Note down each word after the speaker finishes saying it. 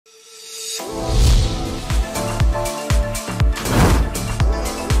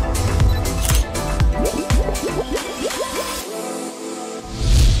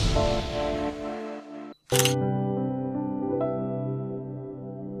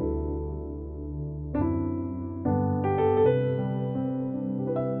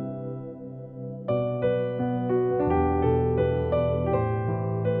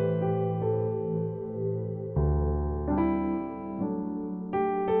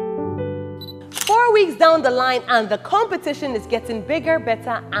Weeks down the line and the competition is getting bigger,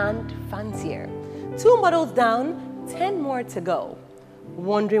 better and fancier. 2 models down, 10 more to go.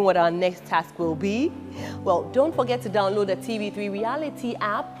 Wondering what our next task will be? Well, don't forget to download the TV3 Reality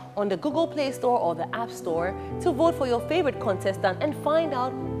app on the Google Play Store or the App Store to vote for your favorite contestant and find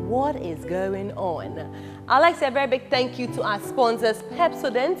out what is going on. I'd like to say a very big thank you to our sponsors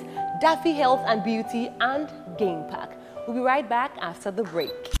Pepsodent, Daffy Health and Beauty and Game Pack. We'll be right back after the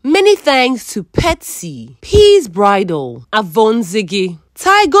break. Many thanks to Petsy, Peace Bridal, Avon Ziggy,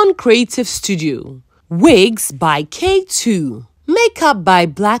 Tygon Creative Studio, Wigs by K2, Makeup by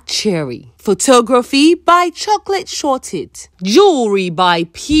Black Cherry, Photography by Chocolate Shorted, Jewelry by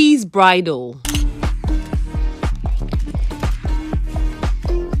Peace Bridal.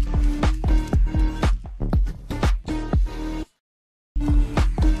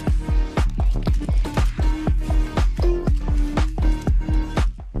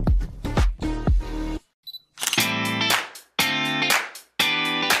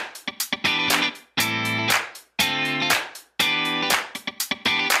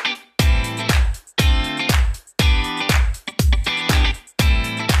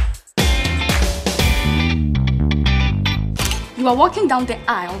 You are walking down the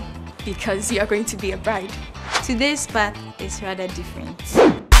aisle because you are going to be a bride. Today's path is rather different.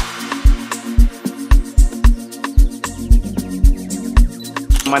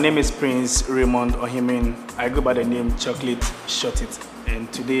 My name is Prince Raymond Ohimin. I go by the name Chocolate Shorted,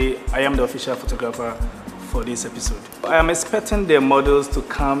 and today I am the official photographer for this episode. I am expecting the models to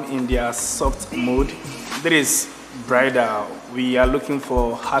come in their soft mode. That is bridal. We are looking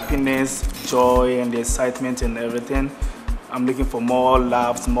for happiness, joy, and the excitement and everything. I'm looking for more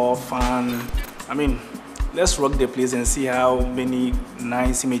laughs, more fun. I mean, let's rock the place and see how many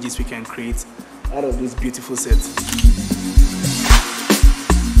nice images we can create out of this beautiful set.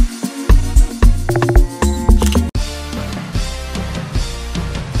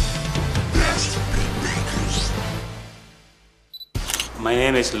 My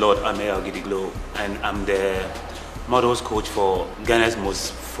name is Lord Amel Gidiglo, and I'm the models coach for Ghana's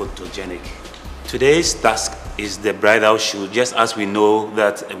most photogenic. Today's task is the bridal shoot, just as we know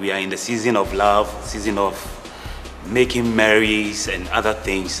that we are in the season of love, season of making merries and other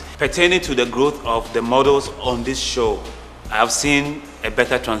things. Pertaining to the growth of the models on this show, I have seen a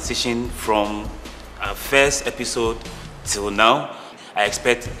better transition from our first episode till now. I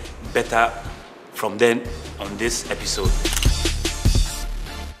expect better from them on this episode.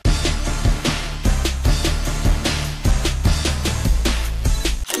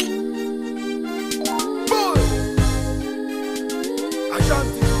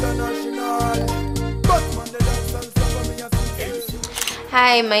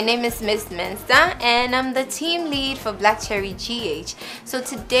 Hi, my name is Miss Mensa and I'm the team lead for Black Cherry GH. So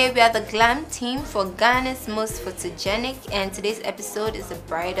today we are the glam team for Ghana's most photogenic, and today's episode is a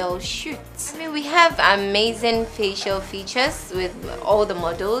bridal shoot. I mean, we have amazing facial features with all the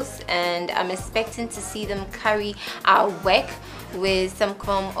models, and I'm expecting to see them carry our work with some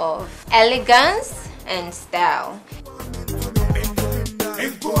form of elegance and style.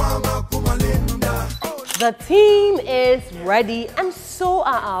 The team is ready and so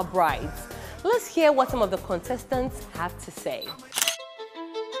are our brides. Let's hear what some of the contestants have to say.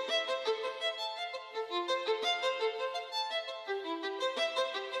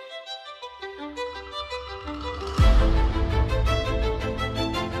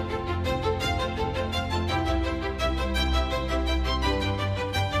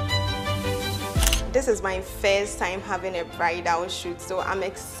 This is my first time having a bridal shoot, so I'm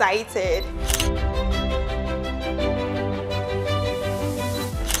excited.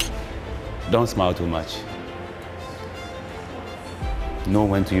 Don't smile too much. Know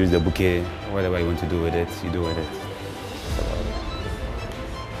when to use the bouquet. Whatever you want to do with it, you do with it.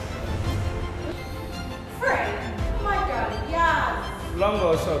 Fred! Oh my God, yeah! Long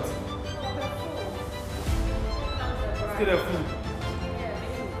or short? Still a food.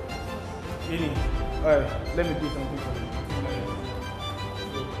 Alright, let me do something for you.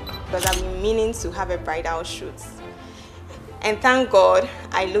 Because I've been meaning to have a bridal shoot. And thank God,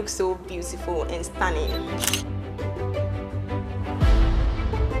 I look so beautiful and stunning.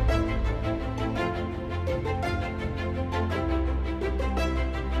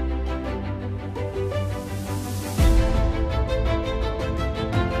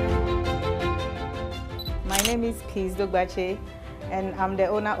 name is Peace Dogbache, and I'm the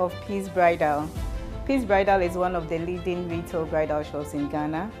owner of Peace Bridal. Peace Bridal is one of the leading retail bridal shops in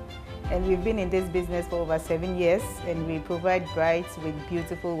Ghana, and we've been in this business for over 7 years, and we provide brides with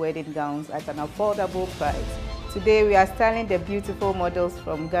beautiful wedding gowns at an affordable price. Today we are styling the beautiful models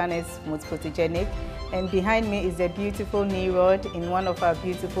from Ghana's most photogenic, and behind me is the beautiful knee rod in one of our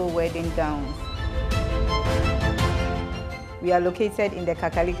beautiful wedding gowns. We are located in the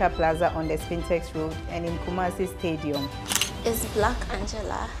Kakalika Plaza on the Spintex Road and in Kumasi Stadium. It's Black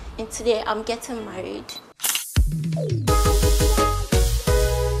Angela, and today I'm getting married.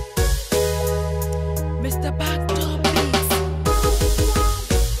 Mr. Backdoor, please.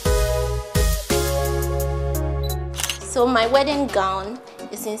 So my wedding gown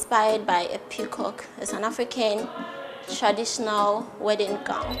is inspired by a peacock. It's an African traditional wedding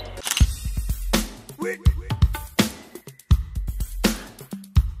gown.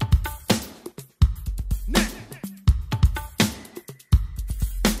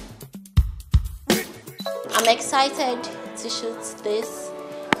 I'm excited to shoot this,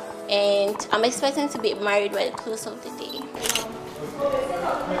 and I'm expecting to be married by the close of the day.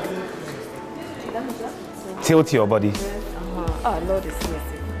 Tilt your body. Oh, Lord is here.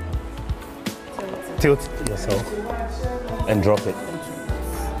 Tilt yourself and drop it.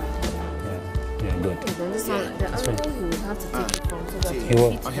 Yeah, good. This one, the other one you have to take it from so that It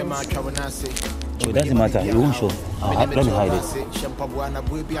will. It doesn't matter. It won't show. Let me hide it.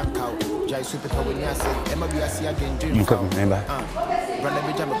 You come, remember? You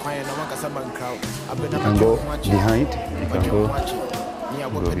can go behind. You can go.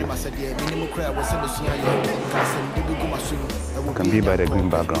 You can be by the green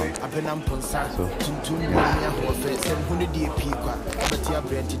background. So,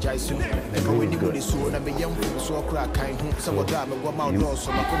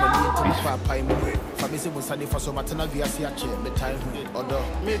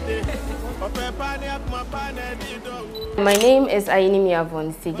 My name is Ainimi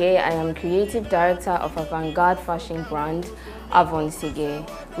Avon Sige. I am creative director of avant-garde fashion brand Avon Sige.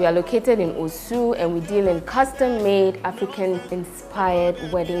 We are located in Osu, and we deal in custom-made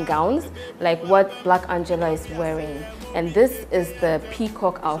African-inspired wedding gowns like what Black Angela is wearing. And this is the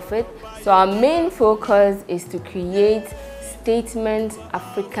peacock outfit. So our main focus is to create statement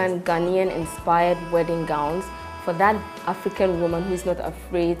African Ghanaian-inspired wedding gowns for that African woman who is not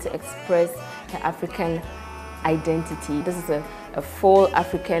afraid to express her African identity. This is a full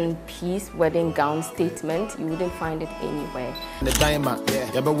African piece wedding gown statement. You wouldn't find it anywhere. The diamond, yeah,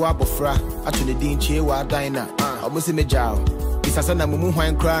 actually didn't cheer what diner. Almost a major. It's a son of Mumu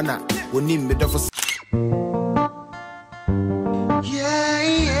Crana. We need me for. Yeah,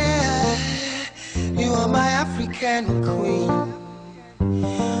 yeah, you are my African queen.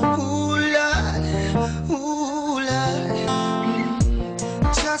 Ooh, Lord, ooh, Lord.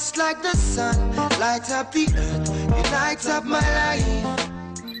 Just like the sun, light up the earth, you light up my life.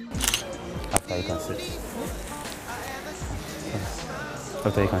 after you can sit.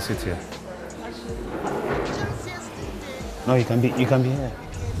 After you can sit here. No, you can be here.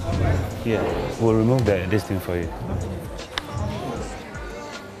 Yeah, we'll remove this thing for you.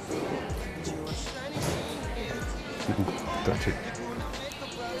 You can touch it.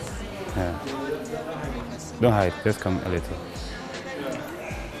 Yeah. Don't hide, just come a little.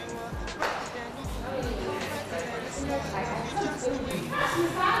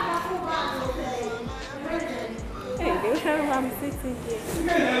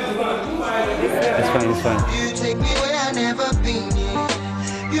 It's fine, it's fine. You take me where I never been.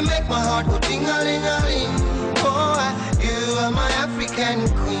 You make my heart go ding-a-ling-a-ling. Oh, you are my African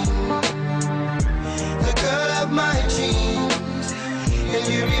queen, the girl of my dreams. And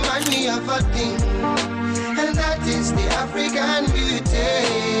you remind me of a thing, and that is the African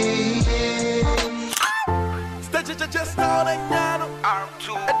beauty. Just all I know.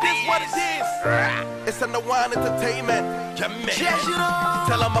 And this what it is. It's under one entertainment. Tell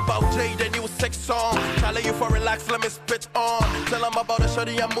them about Jay, the new sex song. Tell you for relax, let me spit on. Tell them about the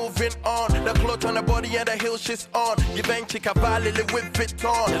shorty I'm moving on. The clothes on the body and the heel she's on. You bang chica valley with it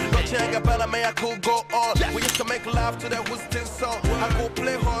on. Don't change a bella, may I could go on. We used to make love to the Houston song. I go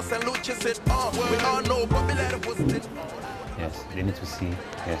play horse and Lucha sit on. We all know, but we let it Houston on. Yes, they need to see.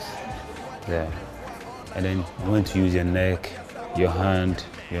 Yes, there. And then you want to use your neck, your hand,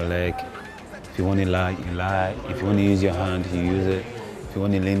 your leg. If you want to lie, you lie. If you want to use your hand, you use it. If you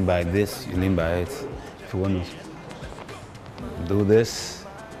want to lean by this, you lean by it. If you want to do this,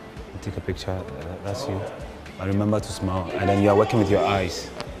 you take a picture, that's you. But remember to smile. And then you are working with your eyes.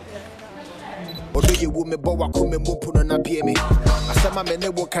 Odo ye wo me bo wa ko me mopu no na pie me. Asema me ne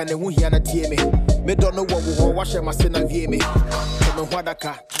wo kan ne hu hia na tie me. Me do no wo wo wa hye ma se na vie me. So me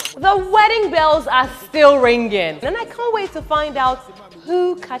hwadaka. The wedding bells are still ringing, and I can't wait to find out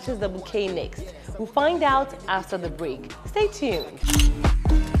who catches the bouquet next. We'll find out after the break. Stay tuned.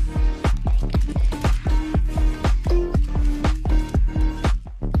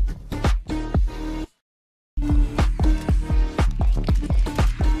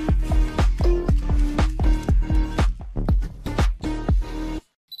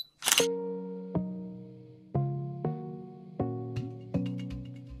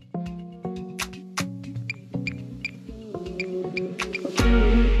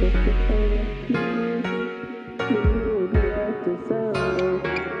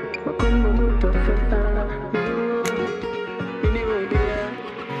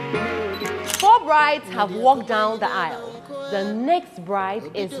 Brides have walked down the aisle. The next bride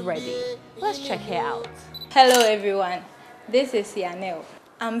is ready. Let's check her out. Hello everyone, this is Yanel.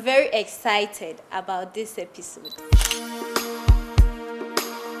 I'm very excited about this episode.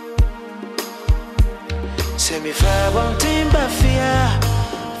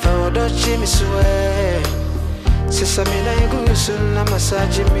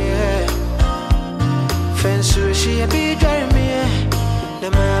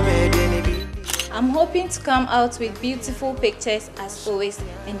 I'm hoping to come out with beautiful pictures as always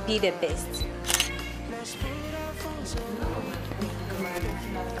and be the best.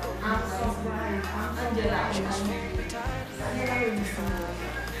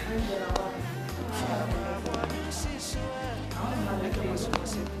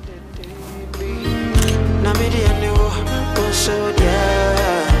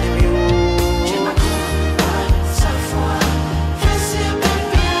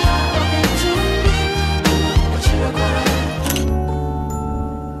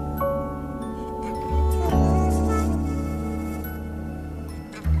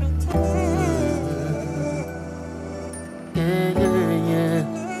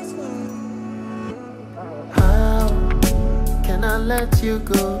 Let you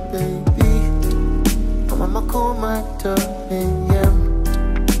go, baby. Mama call my door, AM.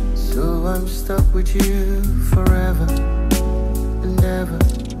 So I'm stuck with you forever and ever.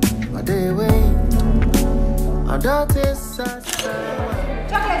 My day wait. Our daughters are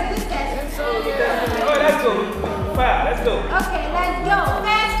Chocolate, this test. Oh, let's go. Fire, let's go. Okay, let's go.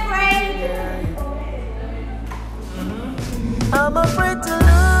 First grade. I'm afraid to lose.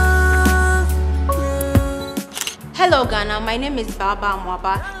 Hello Ghana, my name is Baba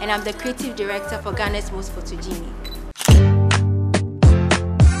Amwaba and I'm the creative director for Ghana's Most Photogenic.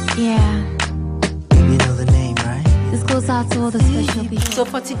 Yeah. You know the name, right? This goes out to all the special people. So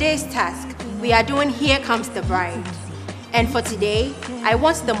for today's task, we are doing Here Comes the Bride. And for today, I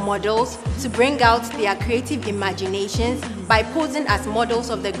want the models to bring out their creative imaginations by posing as models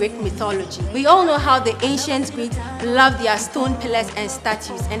of the Greek mythology. We all know how the ancient Greeks loved their stone pillars and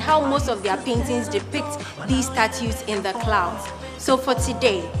statues and how most of their paintings depict these statues in the clouds. So for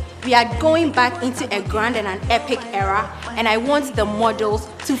today, we are going back into a grand and an epic era, and I want the models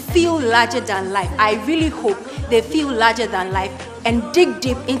to feel larger than life. I really hope they feel larger than life and dig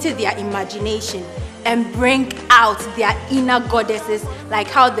deep into their imagination and bring out their inner goddesses like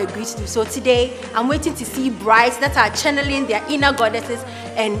how the Greeks do. So today, I'm waiting to see brides that are channeling their inner goddesses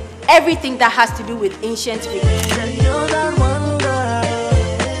and everything that has to do with ancient Greek.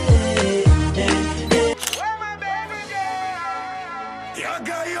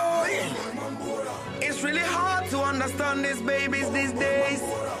 It's really hard to understand these babies these days.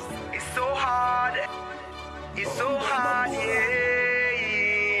 It's so hard. It's so hard, yeah.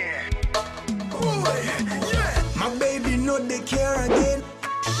 My baby know they care again.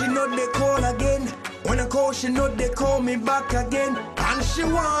 She know they call again. When I call, she know they call me back again. And she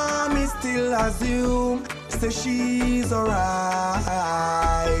want me still assume. So she's alright.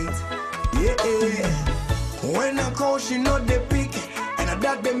 Yeah. When I call, she know they pick. And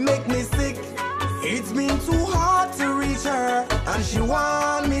that they make me sick. It's been too hard to reach her. And she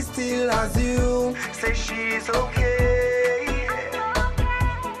want me still assume. Say she's okay.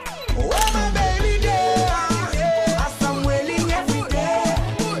 Where my baby there? As I'm wailing every day.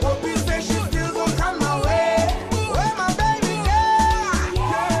 Hope you say she still gon' come my way. Where my baby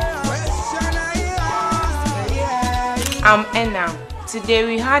there? Question I ask. I'm Enna. Today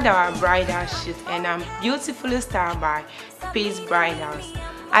we had our bridal shoot and I'm beautifully styled by Peace Bridals.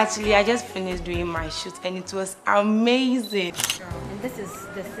 Actually, I just finished doing my shoot and it was amazing. And this is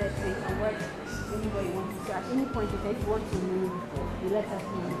the set so you can work anywhere you want to. So at any point if you want to move, you let us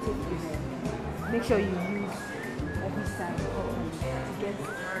know and take you there. Make sure you use every side properly to get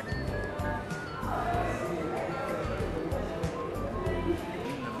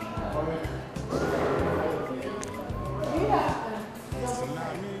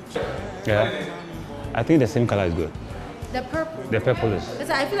Yeah, I think the same color is good. The purple. The purple is Because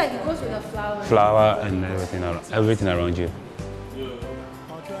I feel like it goes with the flower. flower and everything around you.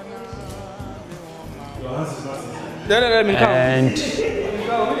 And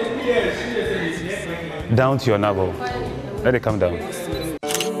down to your navel. Let it come down.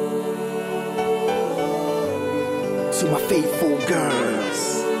 To my faithful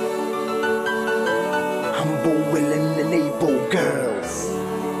girls, humble, willing, and able girls,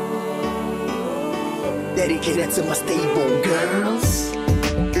 dedicated to my stable girls.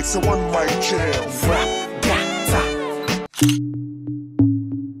 It's a one-mic jam. Fragata.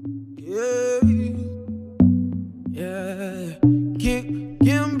 Yeah, give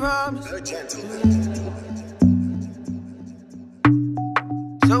promise.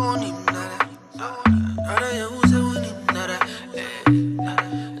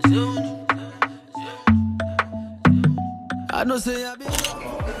 I don't say I be.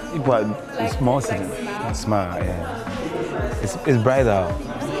 It's more smart, yeah. It's brighter.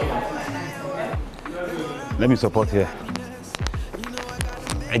 Let me support here.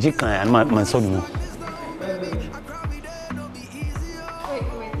 I just can't. My son.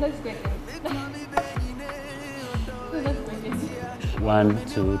 Wait, let's break it. Let's break it. 1,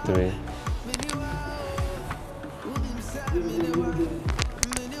 2, 3.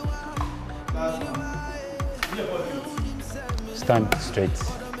 Stand straight.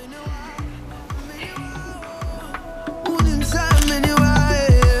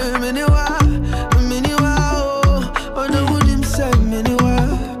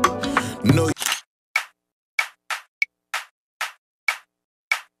 No.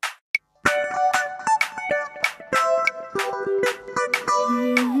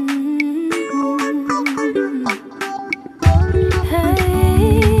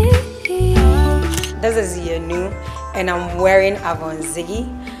 This is Yenu and I'm wearing Avon Ziggy.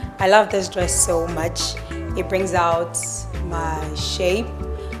 I love this dress so much. It brings out my shape.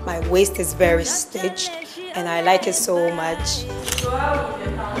 My waist is very stitched and I like it so much.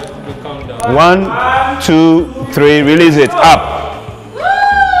 1, 2, 3. Release it up.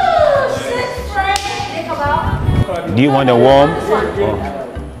 Do you want a warm?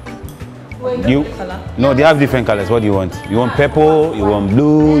 No, they have different colors. What do you want? You want purple? You want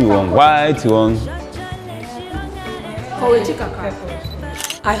blue? You want white? You want?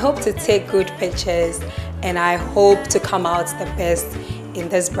 I hope to take good pictures and I hope to come out the best in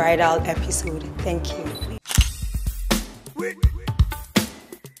this bridal episode. Thank you.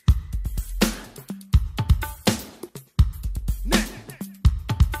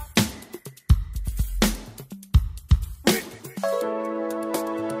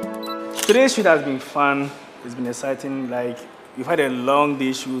 Today's shoot has been fun. It's been exciting. Like, we've had a long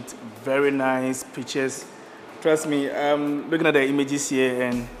day shoot, very nice pictures. Trust me, I'm looking at the images here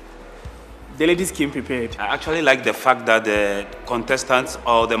and the ladies came prepared. I actually like the fact that the contestants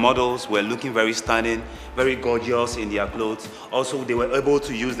or the models were looking very stunning, very gorgeous in their clothes. Also, they were able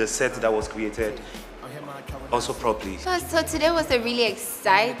to use the set that was created also properly. So today was a really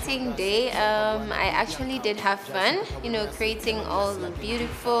exciting day. I actually did have fun, creating all the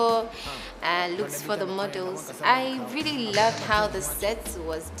beautiful looks for the models. I really loved how the set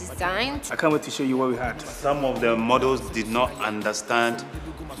was designed. I can't wait to show you what we had. Some of the models did not understand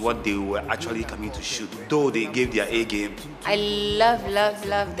what they were actually coming to shoot, though they gave their A game. I love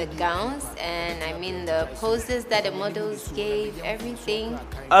the gowns and I mean the poses that the models gave, everything.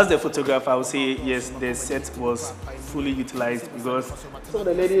 As the photographer, I would say yes, the set was fully utilized because some of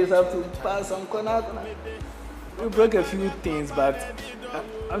the ladies have to pass some corners. We broke a few things, but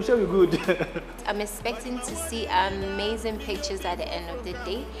I'm sure we're good. I'm expecting to see amazing pictures at the end of the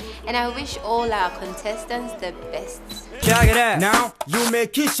day, and I wish all our contestants the best. Check it out. Now you may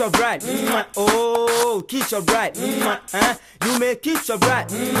kiss your bride. Oh, kiss your bride. You may kiss your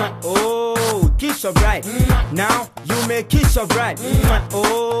bride. Oh, kiss your bride. Now you may kiss your bride.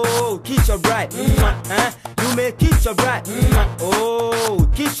 Oh, kiss your bride. You may kiss your bride. Oh,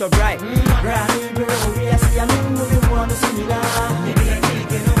 kiss your bride.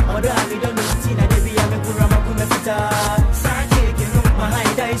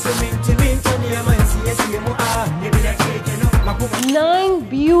 Nine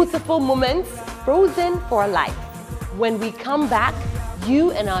beautiful moments frozen for life. When we come back,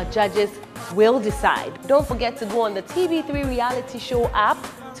 you and our judges will decide. Don't forget to go on the TV3 reality show app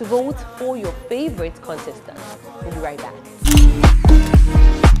to vote for your favorite contestant. We'll be right back.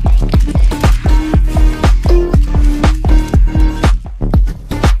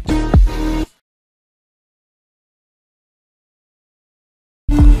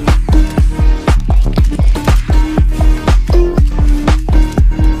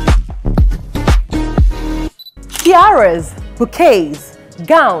 Tiaras, bouquets,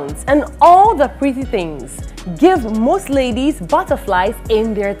 gowns, and all the pretty things give most ladies butterflies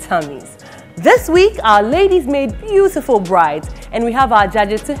in their tummies. This week, our ladies made beautiful brides, and we have our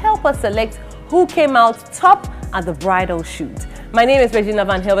judges to help us select who came out top at the bridal shoot. My name is Regina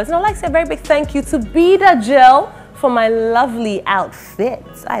Van Hilbert, and I'd like to say a very big thank you to Bida Gel for my lovely outfit.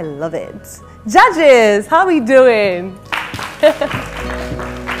 I love it. Judges, how are we doing?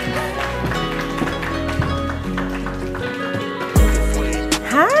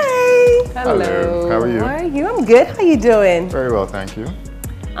 Hi. Hello. How are you? How are you? I'm good. How are you doing? Very well, thank you.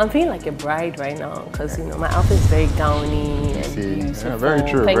 I'm feeling like a bride right now because, you know, my outfit's very gowny and beautiful. Yeah, very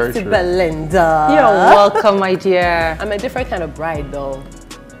true, Thanks very to true. Belinda. You're welcome, my dear. I'm a different kind of bride, though.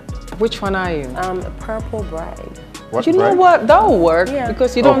 Which one are you? I'm a purple bride. What you bride? know what? That will work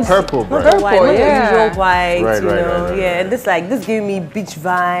because you don't. Purple bride. Not the white, not yeah. the usual white, Right, you right, know. right. Yeah, and this giving me beach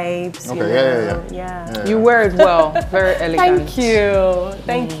vibes. Okay, you know? Yeah. You wear it well, very elegant. Thank you,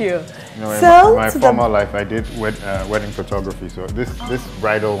 thank you. You know, So, in my to former life, I did wedding photography, so this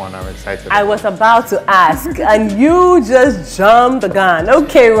bridal one, I'm excited about. I was about to ask, and you just jumped the gun.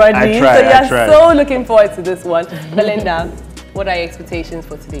 Okay, Rodney. I So tried. you're so looking forward to this one. Belinda, what are your expectations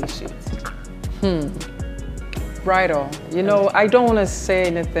for today's shoot? Bridal. You know, I don't want to say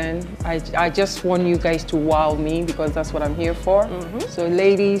anything. I just want you guys to wow me because that's what I'm here for. So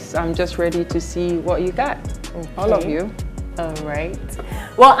ladies, I'm just ready to see what you got. All of you. All right.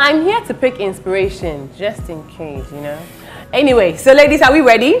 Well, I'm here to pick inspiration, just in case, you know. Anyway, so ladies, are we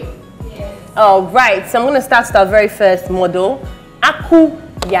ready? Yes. All right, so I'm going to start with our very first model, Aku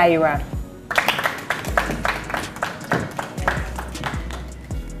Yaira.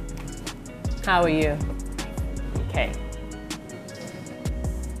 How are you? Okay.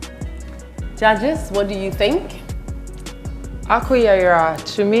 Judges, what do you think? Aku Yaira,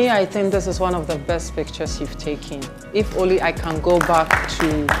 to me, I think this is one of the best pictures you've taken. If only I can go back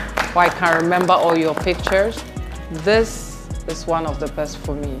to, or I can remember all your pictures, this is one of the best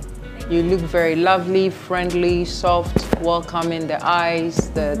for me. You look very lovely, friendly, soft, welcoming, the eyes,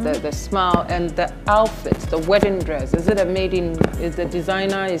 the smile, and the outfit, the wedding dress. Is it is the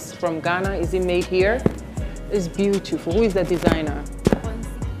designer is from Ghana? Is it made here? It's beautiful. Who is the designer?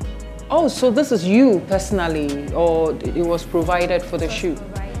 Oh, so this is you personally, or it was provided for the shoot?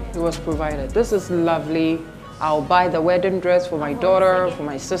 It was provided. This is lovely. I'll buy the wedding dress for my daughter, for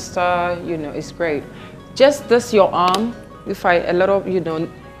my sister, you know, it's great. Just this, your arm, you know,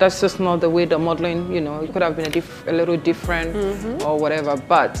 that's just not the way the modeling, you know, it could have been a little different or whatever,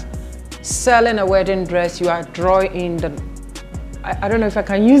 but selling a wedding dress, you are drawing the, I don't know if I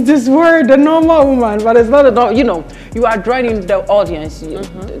can use this word, the normal woman, but it's not a, you know, you are drawing the audience.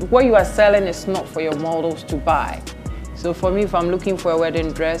 What you are selling is not for your models to buy. So for me, if I'm looking for a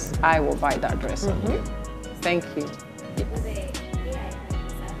wedding dress, I will buy that dress on you. Thank you.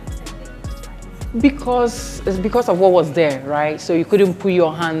 Because it's because of what was there, right? So you couldn't put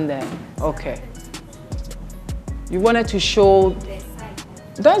your hand there. Okay. You wanted to show.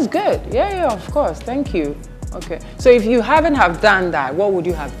 That's good. Yeah, of course. Thank you. Okay. So if you haven't have done that, what would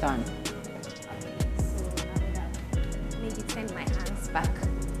you have done? Maybe turn my hands back,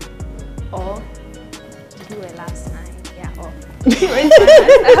 or do a last sign. Yeah. Or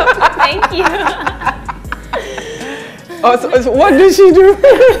thank you. Oh, so what did she do?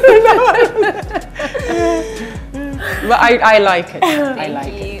 But I like it. I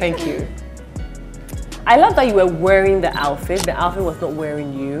like it. Thank you. I love that you were wearing the outfit. The outfit was not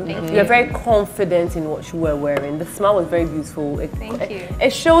wearing you. You were very confident in what you were wearing. The smile was very beautiful. Thank you.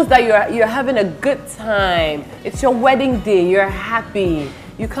 It shows that you're having a good time. It's your wedding day. You're happy.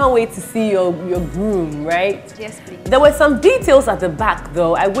 You can't wait to see your groom, right? Yes, please. There were some details at the back,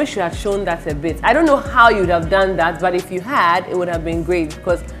 though. I wish you had shown that a bit. I don't know how you'd have done that, but if you had, it would have been great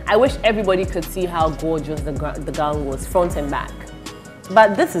because I wish everybody could see how gorgeous the gown was, front and back.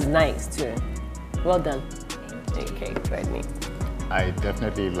 But this is nice, too. Well done. Okay, Rodney. I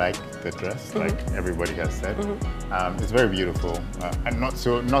definitely like the dress, like everybody has said. It's very beautiful. I'm not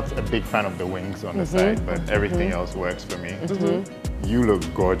a big fan of the wings on the side, but everything else works for me. You look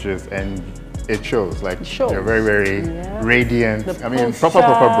gorgeous, and it shows. Like you're very, very radiant. I mean, proper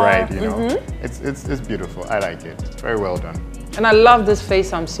bride. You know, it's beautiful. I like it. Very well done. And I love this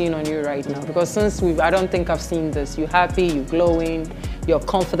face I'm seeing on you right now because since I don't think I've seen this. You're happy, you're glowing, your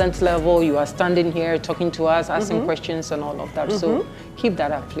confidence level, you are standing here talking to us, asking questions and all of that. So keep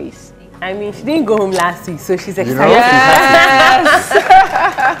that up, please. I mean, she didn't go home last week, so she's excited. You know, Yes!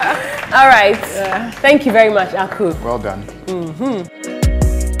 All right. Thank you very much, Aku. Well done.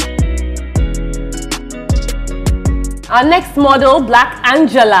 Our next model, Black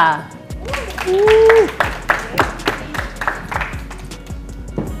Angela.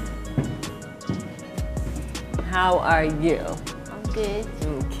 how are you? I'm good.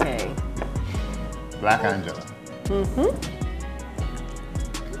 Okay. Black Angela.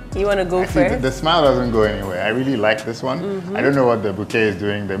 You want to go first? The smile doesn't go anywhere. I really like this one. I don't know what the bouquet is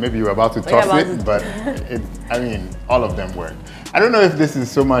doing there. Maybe you were about to toss it, but I mean, all of them work. I don't know if this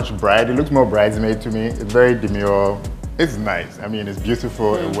is so much bride. It looks more bridesmaid to me. It's very demure. It's nice. I mean, it's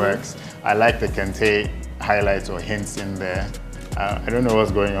beautiful. It works. I like the kente highlights or hints in there. I don't know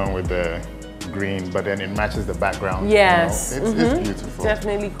what's going on with the green, but then it matches the background. Yes. You know? It's beautiful.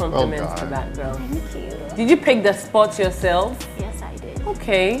 Definitely complements the background. Thank you. Did you pick the spots yourself? Yes, I did.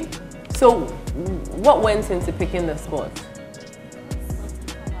 Okay. So, what went into picking the spots?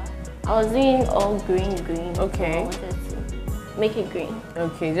 I was doing all green. Okay. I wanted to make it green.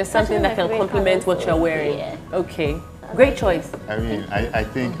 Okay, just something that can complement what you're wearing. Yeah. Okay. Great choice. I mean, I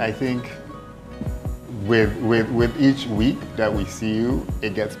think with each week that we see you,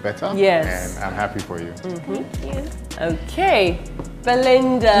 it gets better. Yes. And I'm happy for you. Thank you. Okay.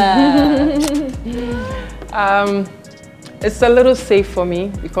 Belinda. It's a little safe for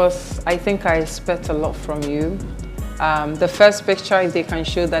me because I think I expect a lot from you. The first picture, if they can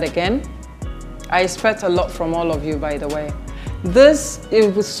show that again, I expect a lot from all of you, by the way.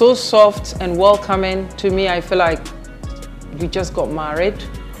 It was so soft and welcoming to me. I feel like we just got married.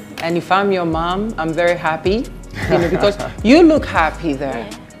 And if I'm your mom, I'm very happy, because you look happy there,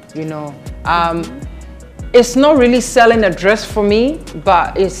 It's not really selling a dress for me,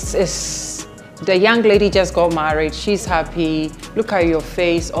 but it's the young lady just got married. She's happy. Look at your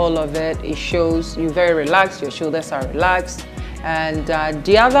face, all of it. It shows you're very relaxed. Your shoulders are relaxed. And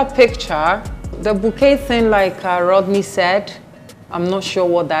the other picture, the bouquet thing, like Rodney said, I'm not sure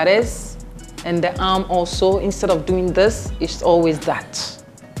what that is. And the arm also, instead of doing this, it's always that.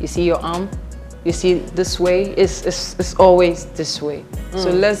 You see your arm? You see this way? It's always this way.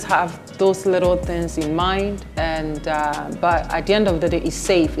 So let's have those little things in mind. And but at the end of the day, it's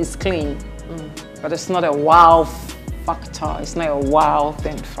safe, it's clean. But it's not a wow factor. It's not a wow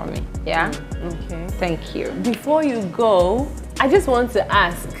thing for me. Yeah? Okay. Thank you. Before you go, I just want to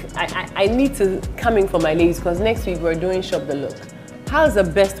ask, I need to come in for my ladies because next week we're doing Shop the Look. How's the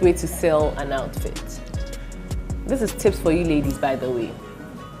best way to sell an outfit? This is tips for you ladies, by the way.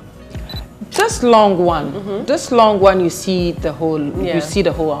 This long one, this long one, you see the whole, you see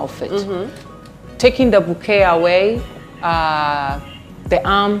the whole outfit. Taking the bouquet away, the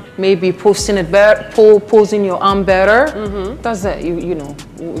arm, maybe posting it better, posing your arm better. That's it.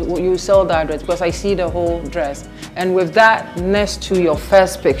 You sell that dress because I see the whole dress. And with that, next to your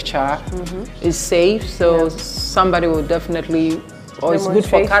first picture, is safe. So somebody will definitely, or it's good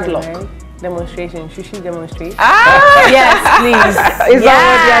for catalog. Right? Demonstration. Should she demonstrate? Yes, please. Is that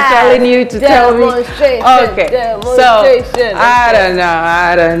what you're telling you to tell me? Okay. So,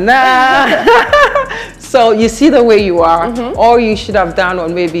 I don't know. So you see the way you are, or you should have done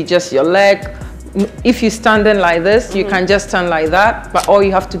on maybe just your leg. If you're standing like this, you can just stand like that, but all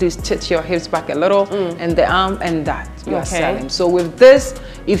you have to do is tilt your hips back a little, and the arm and that you are selling. So with this,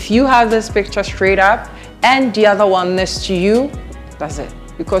 if you have this picture straight up and the other one next to you, that's it.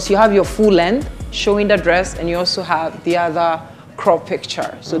 Because you have your full length showing the dress and you also have the other crop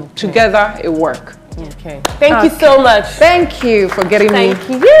picture. So together it works. Okay. Thank you so much. Thank you for getting me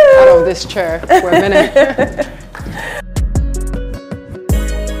out of this chair for a minute.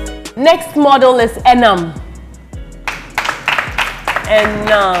 Next model is Enam.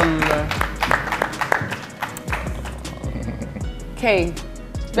 Enam. Okay.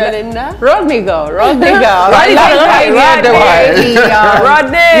 Belinda? Rodney go. Rodney.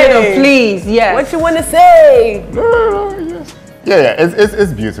 Please, yes. What you want to say? Yeah,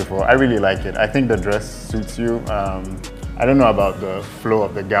 it's beautiful. I really like it. I think the dress suits you. I don't know about the flow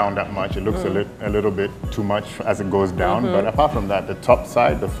of the gown that much. It looks a little bit too much as it goes down. But apart from that, the top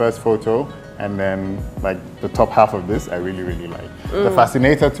side, the first photo, and then like the top half of this, I really, really like. The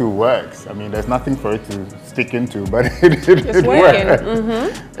fascinator too works. I mean, there's nothing for it to stick into, but it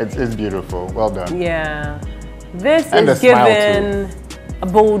works. It's beautiful. Well done. Yeah. This is given a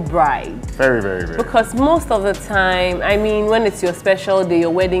bold bride. Very, very, very. Because most of the time, I mean, when it's your special day,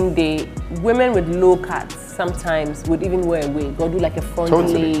 your wedding day, women with low cuts sometimes would even wear a wig or do like a front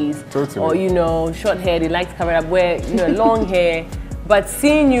lace. Or, short hair, they like to cover up, wear, long hair. But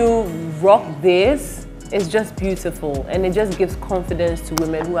seeing you rock this is just beautiful, and it just gives confidence to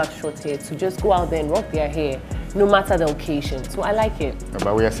women who have short hair to just go out there and rock their hair, no matter the occasion. So I like it.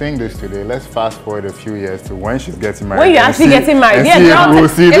 But we are saying this today. Let's fast forward a few years to when she's getting married. When you're actually getting married,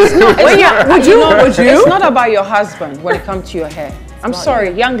 would you? It's not about your husband when it comes to your hair. I'm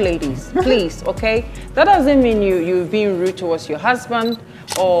sorry, young ladies, please, okay? That doesn't mean you're being rude towards your husband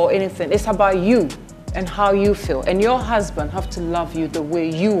or anything. It's about you. and how you feel. And your husband have to love you the way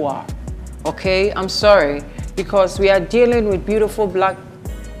you are. Okay? I'm sorry, because we are dealing with beautiful black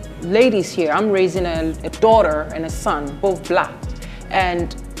ladies here. I'm raising a daughter and a son, both black.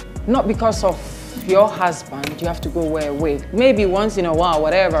 And not because of your husband, you have to go wear a wig. Maybe once in a while,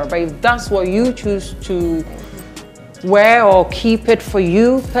 whatever, but if that's what you choose to wear or keep it for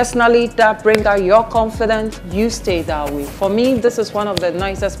you, personally, that bring out your confidence, you stay that way. For me, this is one of the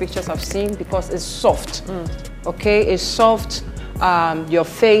nicest pictures I've seen because it's soft, okay? It's soft, your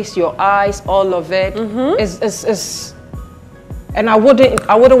face, your eyes, all of it. And I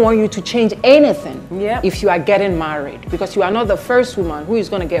wouldn't want you to change anything if you are getting married, because you are not the first woman who is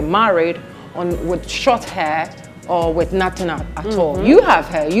going to get married with short hair or with nothing at all. You have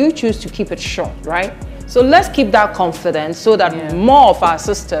hair, you choose to keep it short, right? So let's keep that confidence so that more of our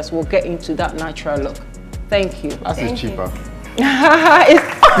sisters will get into that natural look. Thank you. That's cheaper.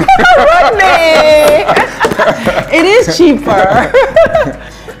 It is cheaper.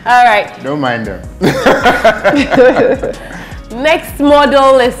 All right. Don't mind them. Next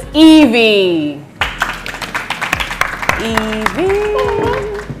model is Evie. Evie.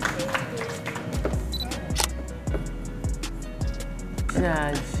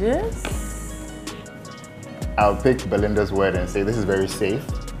 Judges. I'll pick Belinda's word and say this is very safe.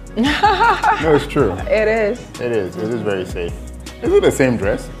 No, it's true. It is. It is. It is very safe. Is it the same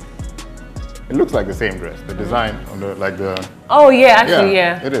dress? It looks like the same dress. The design on the Oh yeah, actually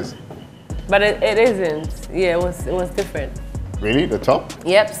yeah. It is. But it isn't. Yeah, it was different. Really? The top?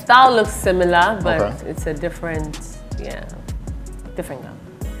 Yep. Style looks similar, but it's a different different gown.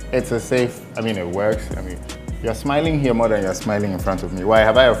 It's a safe. I mean, it works. I mean, you're smiling here more than you're smiling in front of me. Why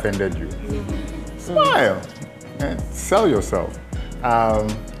have I offended you? Smile. And sell yourself.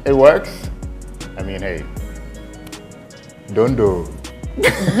 It works. I mean, hey, don't do.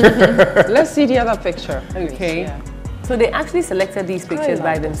 Let's see the other picture. Okay. Yeah. So they actually selected these pictures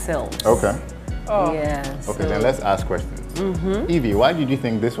by themselves. Okay. Oh. Yeah. Okay, then let's ask questions. Evie, why did you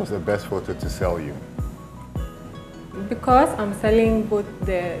think this was the best photo to sell you? Because I'm selling both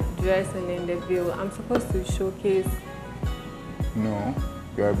the dress and then the veil, I'm supposed to showcase. No.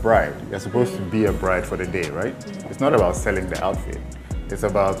 You're a bride. You're supposed to be a bride for the day, right? It's not about selling the outfit. It's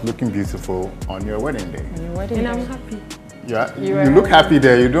about looking beautiful on your wedding day. And I'm happy. Yeah, you look happy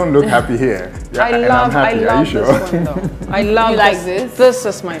there. You don't look happy here. Yeah, I love Are you sure? this one though. I love this. This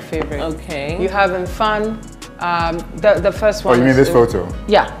is my favorite. Okay. You're having fun. The first one. Oh, you mean this photo?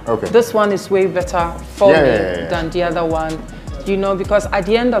 Yeah. Okay. This one is way better for me than the other one. You know, because at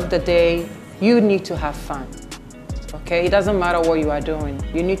the end of the day, you need to have fun. Okay, it doesn't matter what you are doing.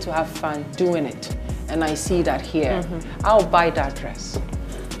 You need to have fun doing it. And I see that here. I'll buy that dress.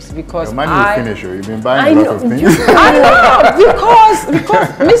 Because your money will finish you. You've been buying a lot of things. I know,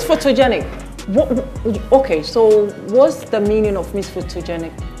 because Miss Photogenic. Okay, so what's the meaning of Miss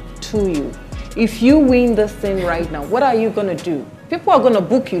Photogenic to you? If you win this thing right now, what are you gonna do? People are gonna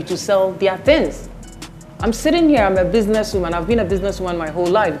book you to sell their things. I'm sitting here, I'm a businesswoman. I've been a businesswoman my whole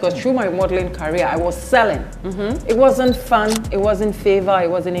life because through my modeling career, I was selling. It wasn't fun, it wasn't favor, it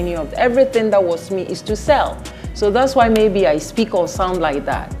wasn't any of that. Everything that was me is to sell. So that's why maybe I speak or sound like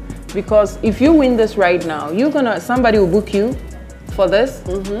that. Because if you win this right now, somebody will book you for this.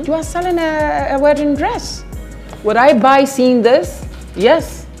 You are selling a wedding dress. Would I buy seeing this?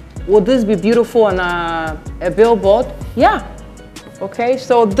 Yes. Would this be beautiful on a billboard? Yeah. Okay,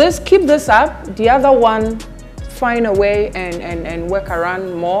 so keep this up. The other one, find a way and work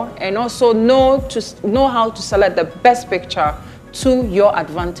around more, and also know how to select the best picture to your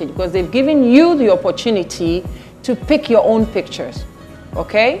advantage, because they've given you the opportunity to pick your own pictures.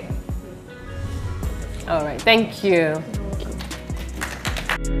 Okay? All right, thank you.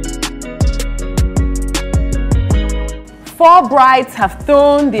 Four brides have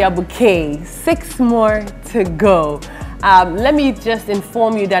thrown their bouquet, 6 more to go. Let me just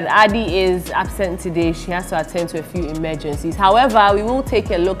inform you that Adi is absent today. She has to attend to a few emergencies. However, we will take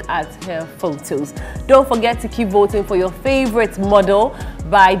a look at her photos. Don't forget to keep voting for your favorite model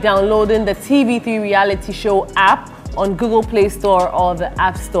by downloading the TV3 reality show app on Google Play Store or the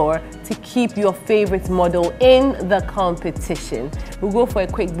App Store to keep your favorite model in the competition. We'll go for a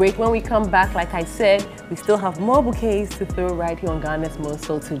quick break. When we come back, like I said, we still have more bouquets to throw right here on Ghana's most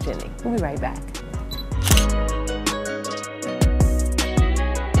photogenic. We'll be right back.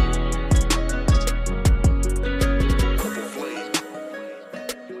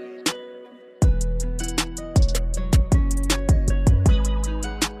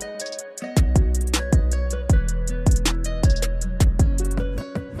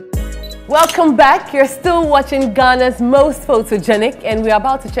 Welcome back. You're still watching Ghana's Most Photogenic, and we're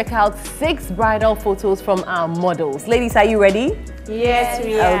about to check out 6 bridal photos from our models. Ladies, are you ready? Yes,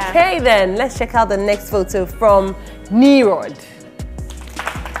 we are. Okay, then let's check out the next photo from Nerod.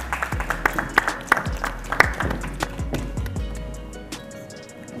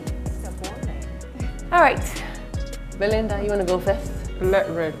 All right, Belinda, you want to go first? Let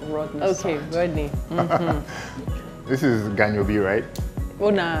Rodney. Okay, Rodney. This is Ganyobi, right? Oh,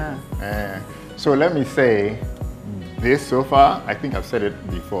 nah. So let me say, this so far, I think I've said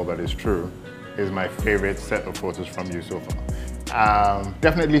it before, but it's true, is my favorite set of photos from you so far.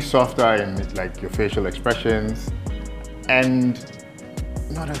 Definitely softer in like your facial expressions and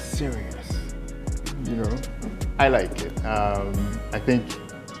not as serious, you know? I like it. I think,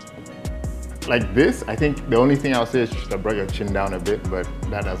 like this, I think the only thing I'll say is you should have brought your chin down a bit, but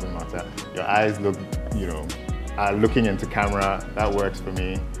that doesn't matter. Your eyes look, you know, are looking into camera, that works for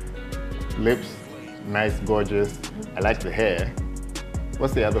me. Lips, nice, gorgeous. I like the hair.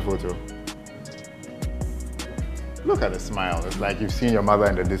 What's the other photo? Look at the smile. It's like you've seen your mother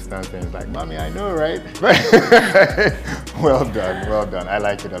in the distance and it's like, Mommy, I know, right? Well done, well done. I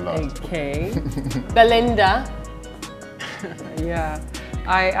like it a lot. Okay. Belinda? Yeah,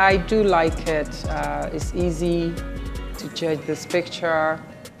 I do like it. It's easy to judge this picture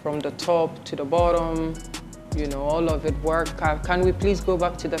from the top to the bottom. You know, all of it work. Can we please go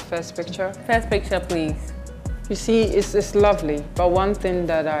back to the first picture? First picture, please. You see, it's lovely. But one thing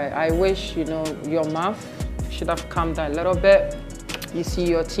that I wish, you know, your mouth should have calmed down a little bit. You see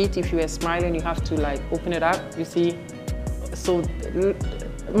your teeth, if you were smiling, you have to like open it up, you see. So,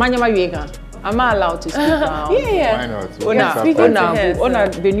 I'm not allowed to speak now. Yeah. Why not? Well,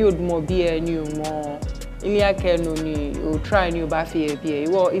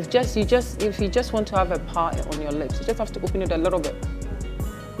 if you just want to have a part on your lips, you just have to open it a little bit.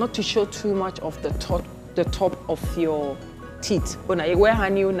 Not to show too much of the top of your teeth. And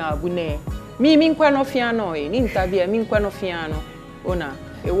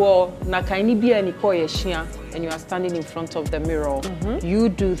you are standing in front of the mirror. You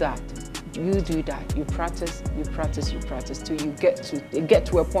do that. You do that. You practice, you practice, you practice till you get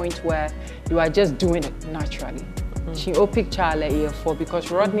to a point where you are just doing it naturally. She picture for because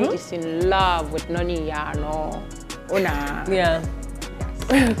Rodney is in love with Noni Yano. Yeah.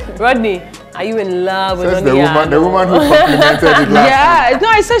 Rodney, are you in love with Says Noni Yano? the woman who complimented it last week. No,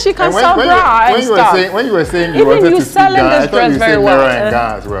 I said she can sell when you were saying you wanted to see Ghana, I thought you said mirror in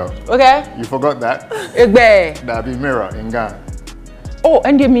Ghana as well. Okay. You forgot that? That'd be mirror in Ghana. Oh,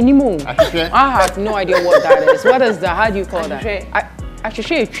 and the minimum. I have no idea what that is. What is that? How do you call that?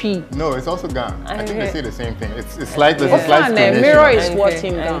 Tree. No, it's also Ghana. I think they say the same thing. It's like there's a slight tonation. Mirror is what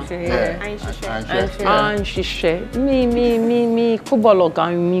in Ghana. Me. Kubolo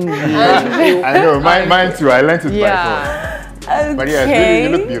I know, mine too. I learned it by phone. But yeah, really, you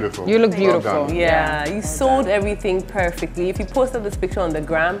look beautiful. You look beautiful. Well yeah, you sold everything perfectly. If you posted this picture on the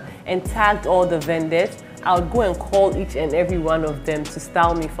gram and tagged all the vendors, I would go and call each and every one of them to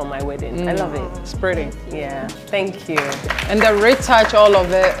style me for my wedding. I love it. It's pretty. Yeah, thank you. And the retouch, all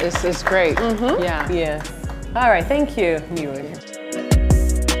of it is great. Yeah. Yeah. All right, thank you, Nerod.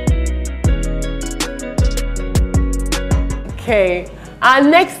 Okay, our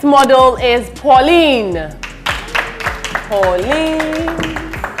next model is Pauline.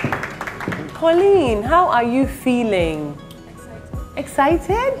 Pauline, how are you feeling?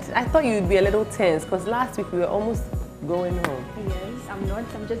 Excited? I thought you'd be a little tense because last week we were almost going home. Yes, I'm not.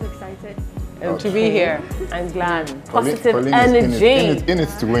 I'm just excited. To be here. I'm glad. Pauline Positive energy. In it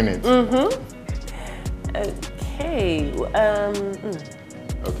to win it. Okay.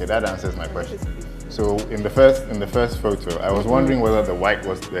 Okay, that answers my question. So in the first photo, I was wondering whether the white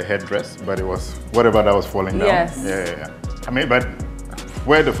was the headdress, but it was whatever that was falling down. Yes. Yeah. I mean, but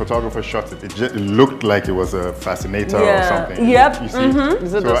where the photographer shot it, it looked like it was a fascinator or something. Yep. You see?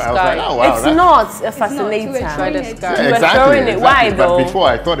 Is it So the I was sky? like, oh wow. It's not a fascinator. Yeah, Exactly. Why though? But before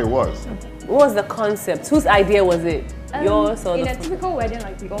I thought it was. What was the concept? Whose idea was it? Yours or in the a typical wedding,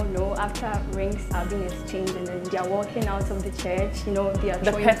 like we all know, after rings are being exchanged and then they are walking out of the church, you know, they are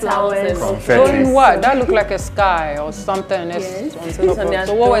throwing flowers. Throwing what? That looked like a sky or something. Yes.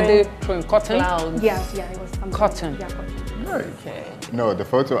 So what were they throwing? Cotton? Clouds. Yeah, it was something. Cotton. Yeah, cotton. Okay. No, the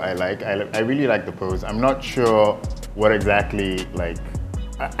photo I like. I really like the pose. I'm not sure what exactly, like,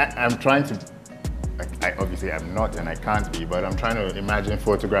 I'm trying to, obviously I'm not and I can't be, but I'm trying to imagine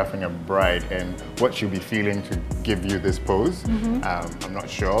photographing a bride and what she'll be feeling to give you this pose. I'm not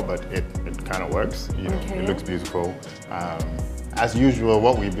sure, but it kind of works. You know, it looks beautiful. as usual,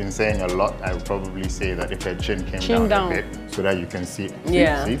 what we've been saying a lot, I would probably say that if her chin came down a bit, so that you can see.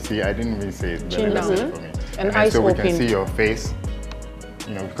 See, I didn't really say it. Chin down. For me. And eyes so we open. can see your face,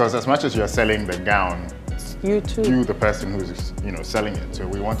 you know, because as much as you're selling the gown, you too. You, the person who's, you know, selling it. So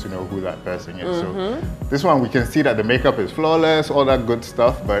we want to know who that person is. So this one, we can see that the makeup is flawless, all that good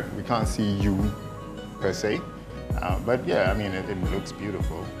stuff, but we can't see you per se. But yeah, I mean, it looks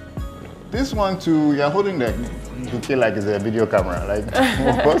beautiful. This one too, you're holding the bouquet like it's a video camera.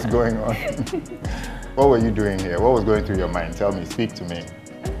 Like, what's going on? What were you doing here? What was going through your mind? Tell me, speak to me.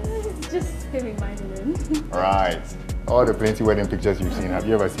 Just giving my name. Right. All the plenty wedding pictures you've seen, have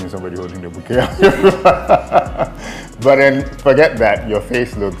you ever seen somebody holding the bouquet? But then forget that, your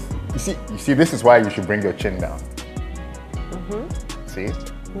face looks, you see, this is why you should bring your chin down. See?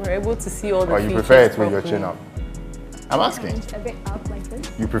 We're able to see all the Or you prefer it with your chin up? I'm asking. A bit up like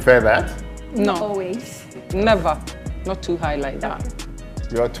this. You prefer that? No. Not always. Never. Not too high like that.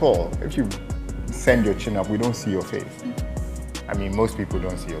 You're tall. If you send your chin up, we don't see your face. I mean, most people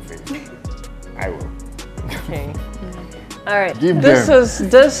don't see your face. I will. Okay. All right. This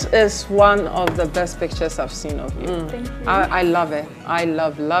is one of the best pictures I've seen of you. Thank you. I love it. I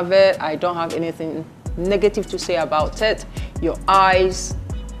love it. I don't have anything negative to say about it. Your eyes,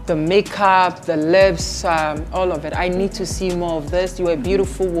 the makeup, the lips, all of it. I need to see more of this. You're a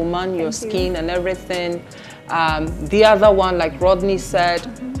beautiful woman, your skin and everything. The other one, like Rodney said,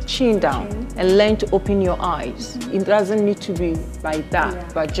 chin down and learn to open your eyes. It doesn't need to be like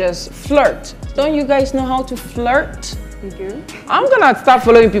that, but just flirt. Don't you guys know how to flirt? You do? I'm gonna start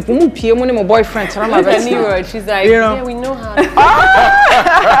following people. My boyfriend. She's like, you know? yeah, we know how.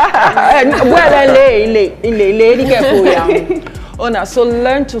 So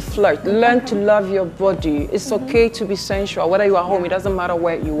learn to flirt, learn to love your body. It's okay to be sensual, whether you are home, it doesn't matter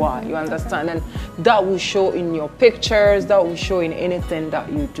where you are, you understand? And that will show in your pictures, that will show in anything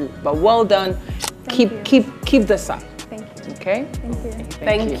that you do. But well done, keep this up. Thank you. Okay?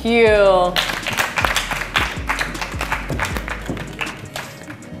 Thank you. Thank you.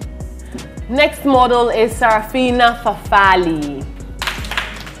 Next model is Sarafina Fafali.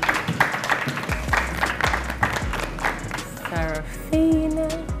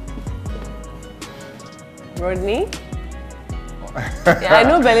 Rodney? Yeah, I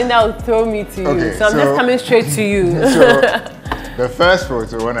know Belinda will throw me to you, so I'm just coming straight to you. So, the first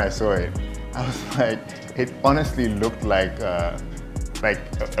photo, when I saw it, I was like, it honestly looked like a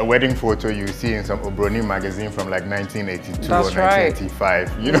wedding photo you see in some Obroni magazine from like 1982 or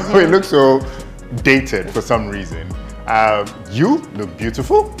 1985. You know, it looks so dated for some reason. You look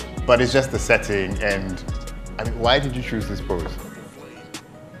beautiful, but it's just the setting. And I mean, why did you choose this pose?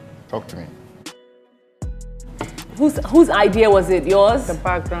 Talk to me. Whose idea was it? Yours? The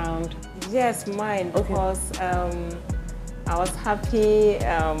background. Yes, mine. Because I was happy.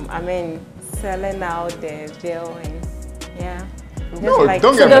 Selling out the veil and yeah. No, don't get me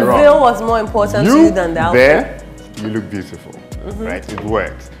wrong. So the veil was more important to you than the outfit? There, you look beautiful, right? It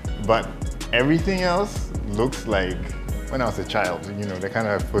works. But everything else looks like when I was a child, you know, the kind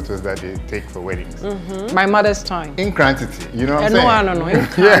of photos that they take for weddings. My mother's time. Incrantity, you know what I'm saying? No.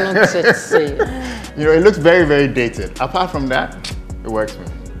 You know, it looks very, very dated. Apart from that, it works for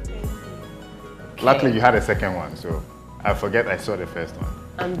me. Luckily, you had a second one, so I forget I saw the first one.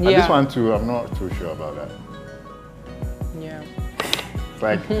 And this one too, I'm not too sure about that. Yeah. It's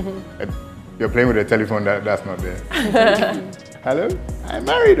like you're playing with a telephone that's not there. Hello? I'm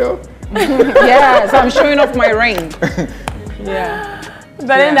married though. Yes, I'm showing off my ring. Yeah.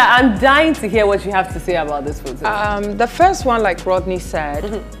 Belinda, I'm dying to hear what you have to say about this photo. The first one, like Rodney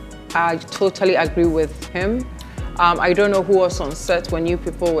said, I totally agree with him. I don't know who was on set when you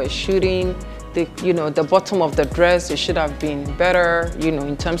people were shooting. The bottom of the dress, it should have been better, you know,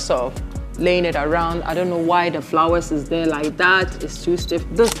 in terms of laying it around. I don't know why the flowers is there like that. It's too stiff.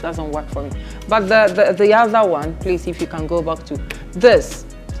 This doesn't work for me. But the other one, please, if you can go back to this.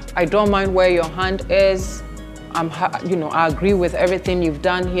 I don't mind where your hand is. I agree with everything you've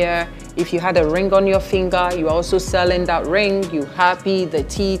done here. If you had a ring on your finger, you're also selling that ring. You're happy, the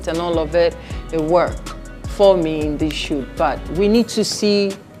teeth and all of it. It worked for me in this shoot. But we need to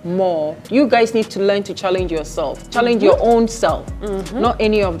see more. You guys need to learn to challenge yourself. Challenge your own self. Not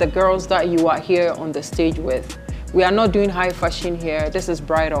any of the girls that you are here on the stage with. We are not doing high fashion here. This is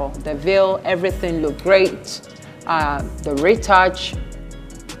bridal. The veil, everything looked great. The retouch.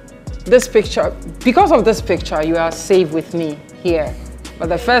 This picture, because of this picture, you are safe with me here. But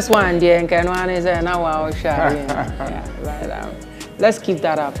the first one, let's keep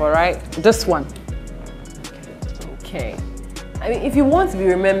that up, all right? This one. Okay. I mean, if you want to be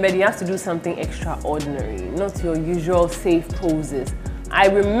remembered, you have to do something extraordinary, not your usual safe poses. I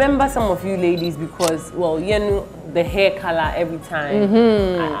remember some of you ladies because, well, you know, the hair color every time.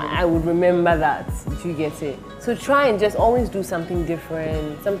 I would remember that, if you get it. So try and just always do something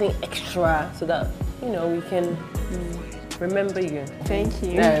different, something extra, so that, you know, we can remember you. Thank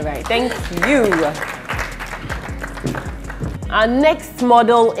you. All right, thank you. Our next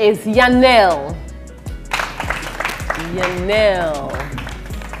model is Yanel. Yanel.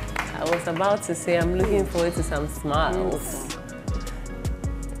 I was about to say I'm looking forward to some smiles.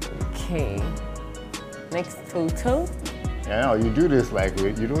 Okay. Next photo. Yeah, no, you do this like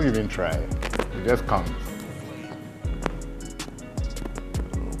you don't even try. It just comes.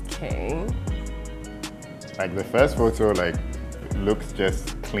 Okay. Like the first photo, like it looks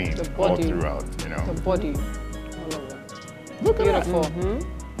just clean The all body. throughout, you know. The body. Look at Beautiful. that.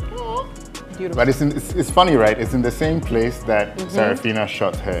 But it's funny, right? It's in the same place that Serafina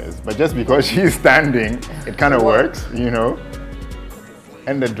shot hers. But just because she's standing, it kind of works, you know.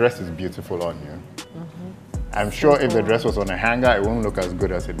 And the dress is beautiful on you. I'm sure if the dress was on a hanger, it won't look as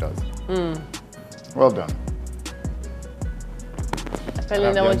good as it does. Well done.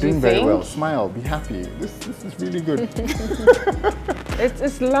 Felina, You're what do you doing very think? well. Smile, be happy. This is really good.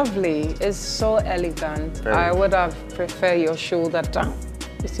 It's lovely. It's so elegant. Very. I would have preferred your shoulder down.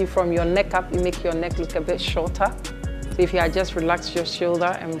 You see, from your neck up, you make your neck look a bit shorter. So if you had just relaxed your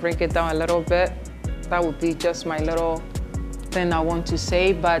shoulder and bring it down a little bit, that would be just my little thing I want to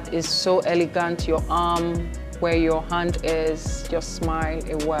say. But it's so elegant. Your arm, where your hand is, your smile,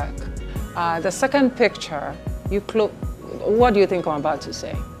 it works. The second picture, what do you think I'm about to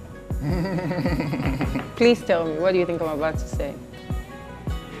say? Please tell me, what do you think I'm about to say?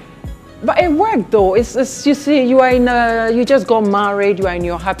 But it worked though. It's you see, you are you just got married, you are in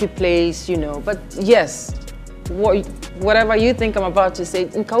your happy place, you know. But yes, whatever you think I'm about to say,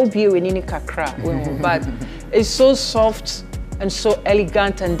 but it's so soft and so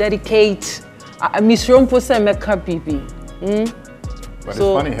elegant and delicate. Miss Rompo said Mecca Bibi. But it's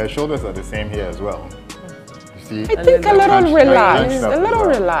funny, her shoulders are the same here as well. You see? I think a little relaxed, a little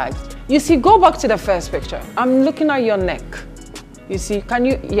relaxed. You see, go back to the first picture. I'm looking at your neck. You see, can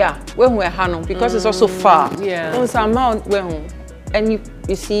you, when we're Hanon, because it's also far. Yeah. And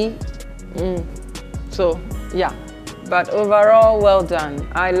you see, so, yeah. But overall, well done.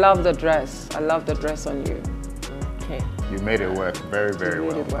 I love the dress. I love the dress on you. Okay. You made it work very, very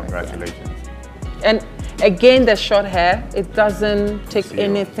well. Congratulations. And again, the short hair, it doesn't take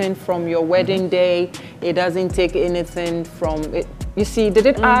anything from your wedding day. It doesn't take anything from it. You see, did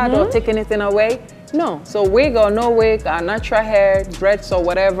it add or take anything away? No. So wig or no wig, natural hair, dreads or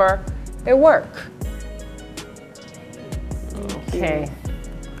whatever, it works. Okay.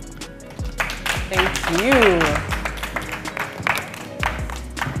 Thank you.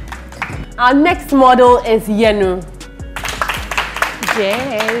 Our next model is Yenu.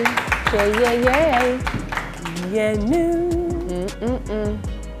 Yay. Yay, yay, yay. Yenu.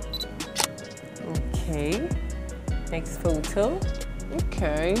 Okay. Next photo.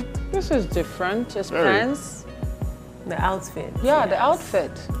 Okay. This is different. Just Very. pants. The outfit. Yeah, the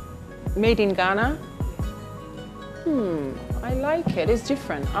outfit. Made in Ghana. I like it. It's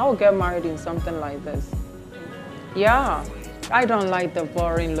different. I'll get married in something like this. Yeah. I don't like the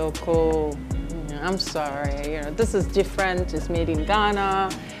boring local. I'm sorry. You know, this is different. It's made in Ghana.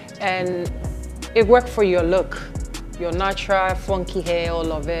 And it worked for your look. Your natural, funky hair,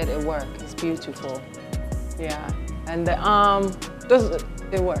 all of it, it worked. It's beautiful. Yeah. And the arm,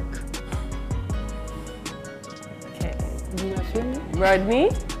 it work. Okay. Rodney?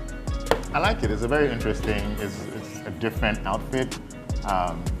 I like it. It's a very interesting, it's a different outfit.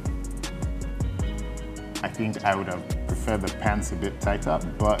 I think I would have preferred the pants a bit tighter,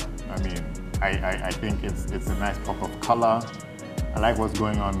 but I mean, I think it's a nice pop of color. I like what's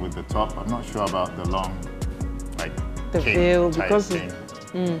going on with the top. I'm not sure about the long, like, The cape veil, type because thing.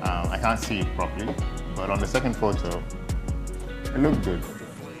 I can't see it properly, but on the second photo, it looked good.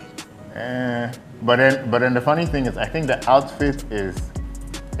 But then the funny thing is, I think the outfit is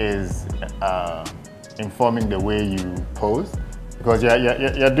informing the way you pose, because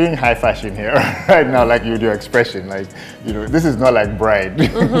you're doing high fashion here right now, like you do your expression, like, you know, this is not like Bride. You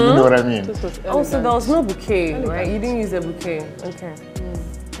know what I mean? Also, there was no bouquet, right? You didn't use a bouquet. Okay.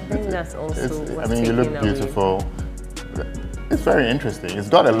 I think that's also I mean, you look beautiful. It's very interesting. It's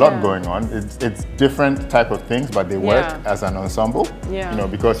got a lot going on. It's different type of things, but they work as an ensemble. Yeah. You know,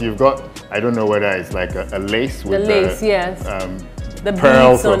 because you've got, I don't know whether it's like a lace with the lace, yes. the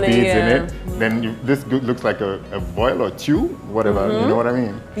pearls or on beads it, in it, then this looks like a voile or tube, whatever. You know what I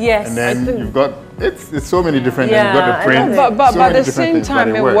mean? Yes. And then you've got it's so many different. You've got the print. But so at the many same things, time,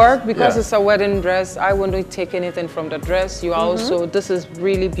 but it works. worked because it's a wedding dress. I wouldn't take anything from the dress. You also, this is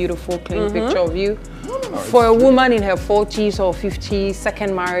really beautiful, clean picture of you. For a woman in her 40s or 50s,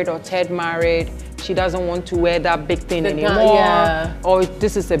 second married or third married, she doesn't want to wear that big thing anymore. Or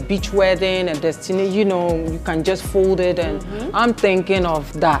this is a beach wedding, a destination, you know, you can just fold it. And I'm thinking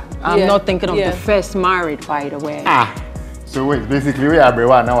of that. I'm not thinking of the first married, by the way. So wait, basically we are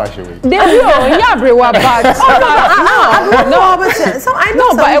brewa now. I should wait. There you go, yeah, brewa, but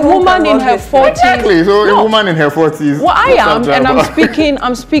but a woman in her 40s. Exactly. So a woman in her 40s. Well, I am, and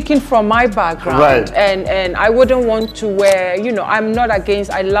I'm speaking from my background, right? And I wouldn't want to wear, you know, I'm not against.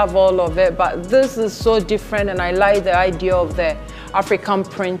 I love all of it, but this is so different, and I like the idea of the African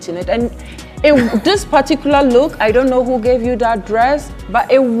print in it. And this particular look, I don't know who gave you that dress, but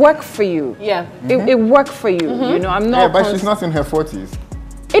it worked for you. Yeah. It worked for you. You know, I'm not. Yeah, but she's not in her 40s.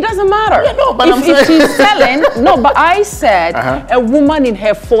 It doesn't matter. Yeah, no, but if she's selling, no, but I said a woman in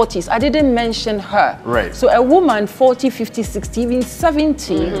her 40s. I didn't mention her. Right. So a woman 40, 50, 60, even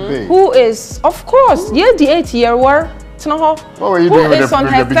 70, who is, of course, the 80-year-old. What were you doing with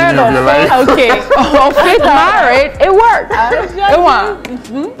the beginning of your life? Okay, or fifth married, it worked. It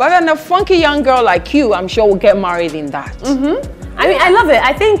worked. But then a funky young girl like you, I'm sure will get married in that. I mean, I love it.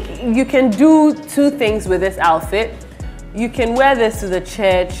 I think you can do two things with this outfit. You can wear this to the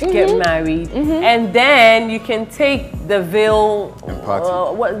church, get married, and then you can take the veil,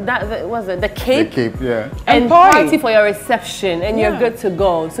 the cape, and party for your reception, and you're good to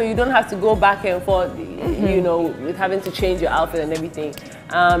go. So you don't have to go back and forth, you know, with having to change your outfit and everything.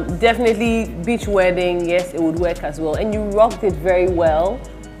 Definitely beach wedding, yes, it would work as well. And you rocked it very well.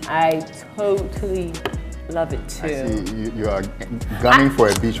 I totally love it too. I see you are gunning for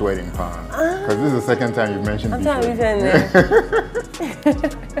a beach wedding, Pam. Because this is the second time you've mentioned beach wedding.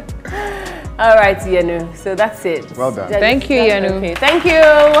 All right, Yenu. So that's it. Well done. Thank you, Yenu. Okay, thank you.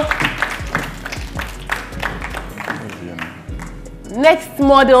 Next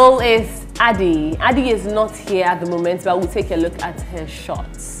model is Adi. Adi is not here at the moment, but we'll take a look at her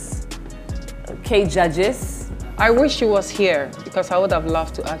shots. Okay, judges. I wish she was here because I would have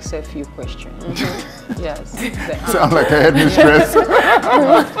loved to ask her a few questions. Yes. Sound like a headmistress.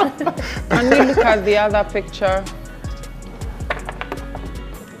 Can we look at the other picture?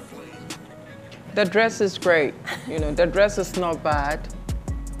 The dress is great. You know, the dress is not bad.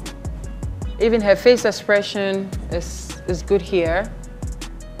 Even her face expression is good here.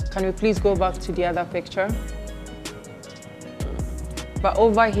 Can we please go back to the other picture? But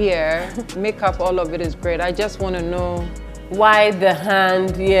over here, makeup, all of it is great. I just want to know why the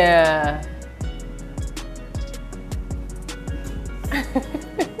hand,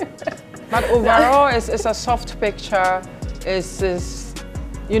 But overall, it's a soft picture. It's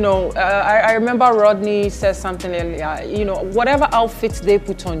you know, I remember Rodney said something earlier, you know, whatever outfits they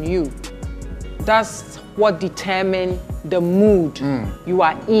put on you, that's what determines the mood you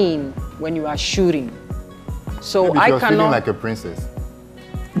are in when you are shooting. So maybe I she was cannot. feeling like a princess.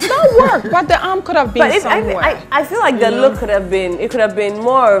 That worked, but the arm could have been somewhere. I feel like the look could have been, it could have been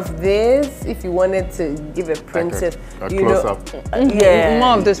more of this if you wanted to give a princess, like a close-up. Yeah.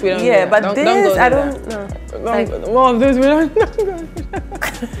 More of this we don't Yeah, do but don't, this, don't I don't know. More of this we don't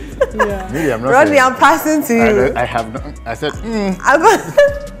Really, I'm not Rodney, saying, I'm passing to you. I have not, I said,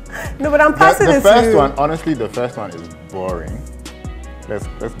 No, but I'm passing it to you. The first one, honestly, the first one is boring. Let's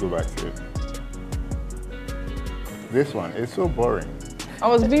go back to it. This one is so boring. I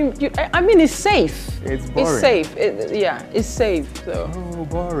was being, I mean, it's safe. It's boring. It's safe. It's safe. So. Oh,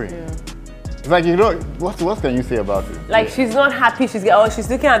 boring. Yeah. It's like, you know, what can you say about it? Like, she's not happy. She's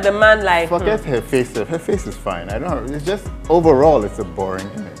looking at the man like. Forget her face. Her face is fine. I don't know. It's just overall, it's a boring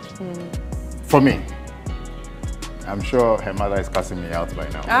image for me. I'm sure her mother is cussing me out by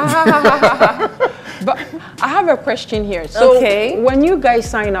now. But I have a question here. So when you guys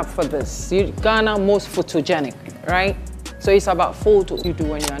sign up for this, Ghana most photogenic, right? So it's about photos you do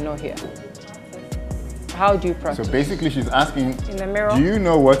when you are not here. How do you practice? So basically she's asking, in the mirror? Do you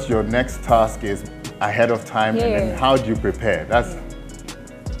know what your next task is ahead of time and then how do you prepare? That's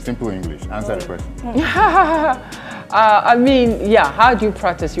simple English. Answer the question. I mean, yeah, how do you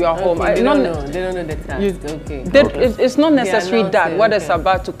practice? You are home. They don't know the task. It's not necessarily that, what is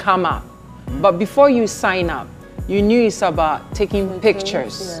about to come up. But before you sign up, you knew it's about taking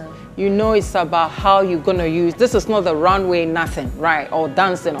pictures. Yeah. You know it's about how you're going to use. This is not the runway, nothing, right? Or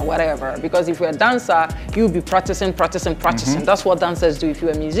dancing or whatever. Because if you're a dancer, you'll be practicing. That's what dancers do. If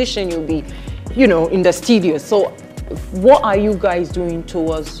you're a musician, you'll be, you know, in the studio. So what are you guys doing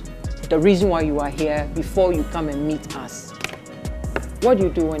towards the reason why you are here before you come and meet us? What do you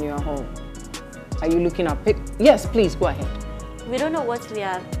do when you're home? Are you looking at Yes, please, go ahead. We don't know what we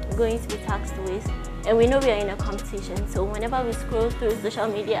are going to be tasked with, and we know we are in a competition. So whenever we scroll through social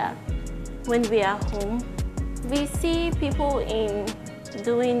media, when we are home, we see people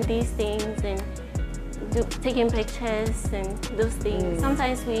doing these things and taking pictures and those things.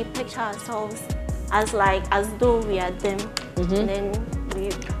 Sometimes we picture ourselves as though we are them, and then we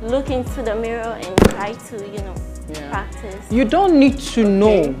look into the mirror and try to, practice. You don't need to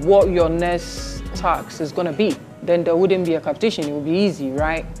know what your next task is going to be. Then there wouldn't be a competition. It would be easy,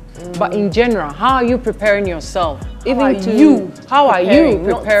 right? But in general, how are you preparing yourself? How are you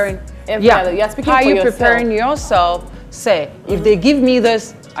preparing? How are you preparing yourself? Say, if they give me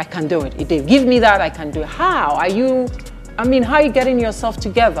this, I can do it. If they give me that, I can do it. How are you getting yourself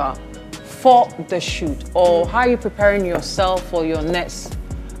together for the shoot? Or how are you preparing yourself for your next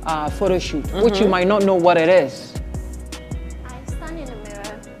photo shoot, which you might not know what it is? I stand in the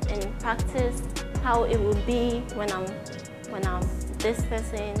mirror and practice how it will be when I'm this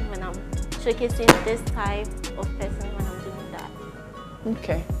person, when I'm showcasing this type of person, when I'm doing that.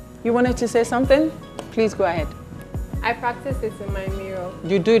 Okay. You wanted to say something? Please go ahead. I practice it in my mirror.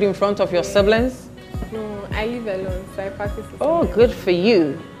 You do it in front of your siblings? No, I live alone, so I practice it. Oh, good for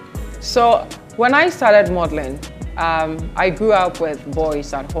you. So when I started modeling, I grew up with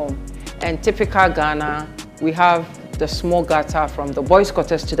boys at home. And typical Ghana, we have the small gutter from the boys'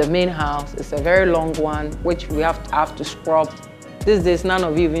 quarters to the main house. It's a very long one, which we have to scrub. These days, none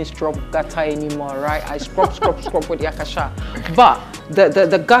of you even scrub gutter anymore, right? I scrub with yakasha. But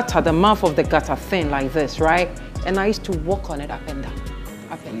the gutter, the mouth of the gutter, thin like this, right? And I used to walk on it up and down,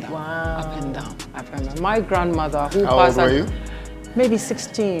 up and down, up and down. I remember my grandmother, who passed. How old were you? Maybe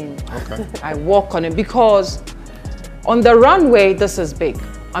 16. Okay. I walk on it because on the runway, this is big.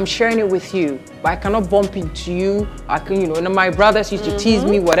 I'm sharing it with you, but I cannot bump into you. I can, and my brothers used to tease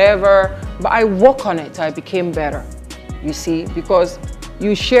me, whatever. But I walk on it, I became better. You see, because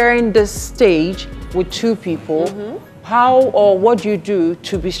you're sharing this stage with two people. How or what you do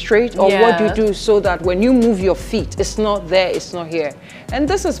to be straight, or what you do so that when you move your feet, it's not there, it's not here. And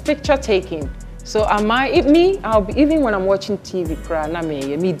this is picture taking. So I'll be, even when I'm watching TV,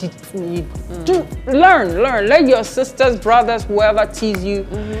 learn. Let your sisters, brothers, whoever tease you,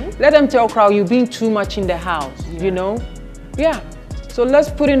 let them tell crowd you're being too much in the house, Yeah. So let's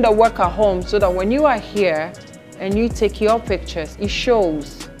put in the work at home so that when you are here and you take your pictures, it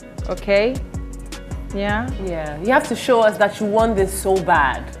shows, okay? Yeah? Yeah, you have to show us that you want this so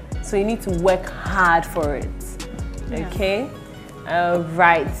bad. So you need to work hard for it, okay?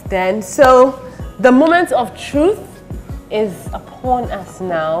 Right then, so the moment of truth is upon us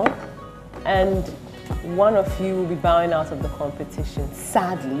now, and one of you will be bowing out of the competition,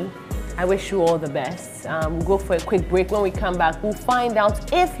 sadly. I wish you all the best. We'll go for a quick break. When we come back, we'll find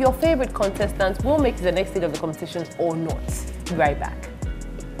out if your favorite contestants will make it to the next stage of the competition or not. Be right back.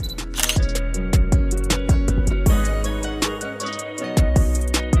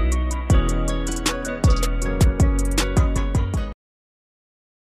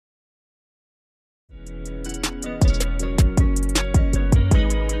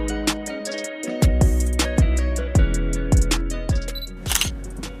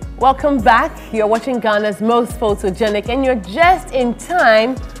 Welcome back. You're watching Ghana's Most Photogenic, and you're just in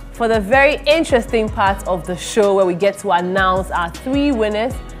time for the very interesting part of the show where we get to announce our 3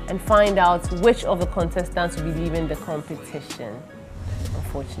 winners and find out which of the contestants will be leaving the competition,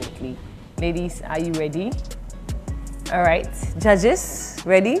 unfortunately. Ladies, are you ready? All right. Judges,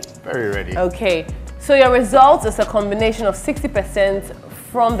 ready? Very ready. Okay. So your result is a combination of 60%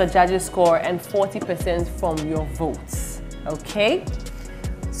 from the judges' score and 40% from your votes. Okay?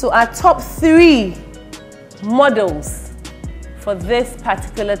 So our top 3 models for this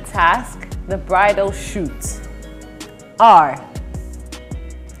particular task, the bridal shoot, are,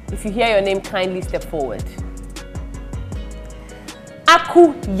 if you hear your name, kindly step forward.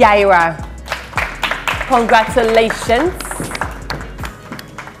 Aku Yaira, congratulations.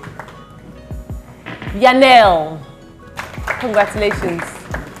 Yanel, congratulations.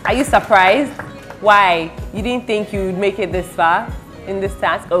 Are you surprised? Why? You didn't think you would make it this far in this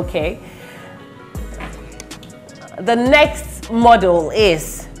task? Okay. The next model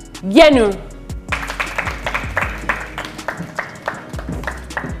is Yenu.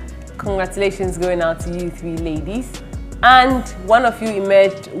 Congratulations going out to you 3 ladies. And one of you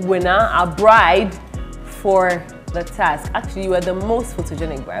emerged winner, a bride for the task. Actually, you are the most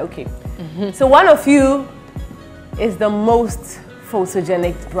photogenic bride. Okay. So one of you is the most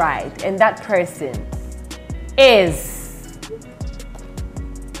photogenic bride, and that person is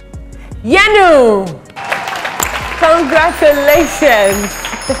Yenu. Congratulations.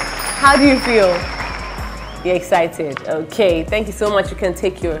 How do you feel? You're excited. Okay, thank you so much. You can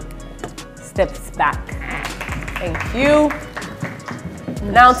take your steps back. Thank you.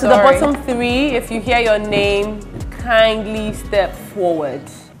 Now to the bottom three. If you hear your name, kindly step forward.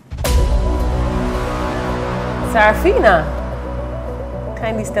 Sarafina.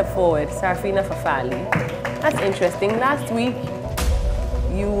 Kindly step forward. Sarafina Fafali. That's interesting. Last week,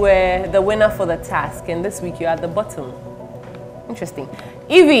 you were the winner for the task, and this week you're at the bottom. Interesting.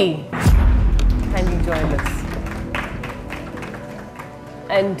 Evie, kindly join us.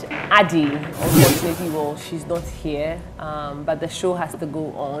 And Adi, unfortunately, well, she's not here, but the show has to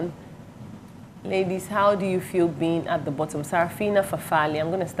go on. Ladies, how do you feel being at the bottom? Sarafina Fafali, I'm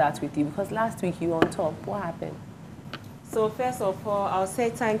going to start with you because last week you were on top. What happened? So first of all, I'll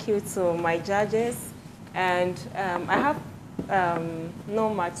say thank you to my judges, and I have not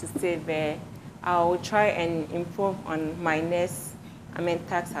much to say there. I'll try and improve on my next,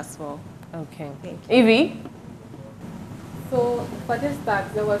 tax as well. Okay. Thank you. Evie? So for this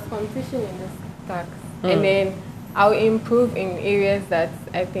tax, there was competition in this tax, and then I'll improve in areas that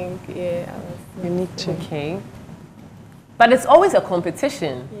I think I was. You need to. Okay. But it's always a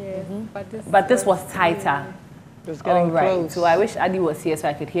competition. Yes, but this was tighter. It's getting close. So I wish Adi was here so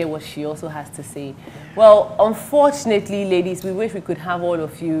I could hear what she also has to say. Well, unfortunately, ladies, we wish we could have all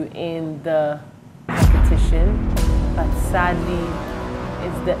of you in the competition, but sadly,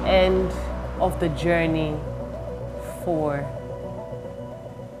 it's the end of the journey for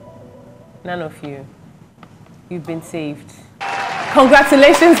none of you. You've been saved.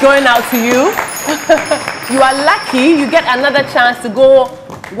 Congratulations going out to you. You are lucky. You get another chance to go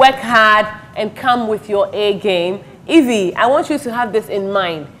work hard and come with your A game. Evie, I want you to have this in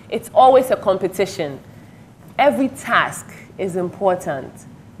mind. It's always a competition. Every task is important,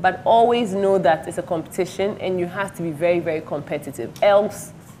 but always know that it's a competition and you have to be very, very competitive.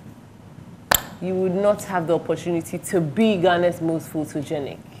 Else, you would not have the opportunity to be Ghana's most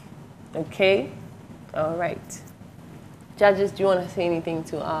photogenic. Okay? All right. Judges, do you want to say anything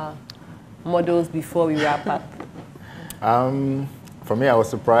to our models before we wrap up? For me, I was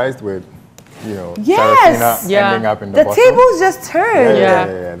surprised with, yes! Sarafina ending up in the bottom. The tables just turned.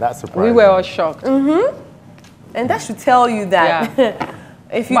 Yeah, that's surprising. We were all shocked. And that should tell you that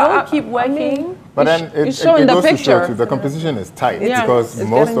if you don't keep working... But then it goes to show too, the composition is tight because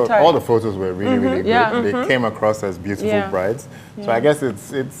all the photos were really, really good. They came across as beautiful brides. So I guess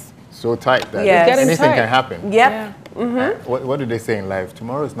it's so tight that anything can happen. Yep. What do they say in life?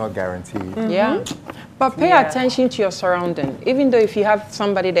 Tomorrow is not guaranteed. But pay attention to your surrounding. Even though if you have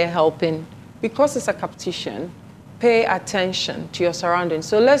somebody there helping, because it's a competition, pay attention to your surroundings.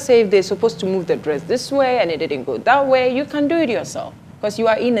 So let's say if they're supposed to move the dress this way and it didn't go that way, you can do it yourself because you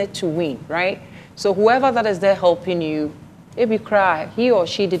are in it to win, right? So whoever that is there helping you, if you cry, he or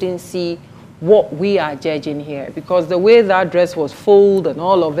she didn't see what we are judging here, because the way that dress was folded and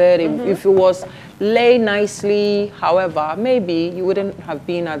all of it, if it was laid nicely, however, maybe you wouldn't have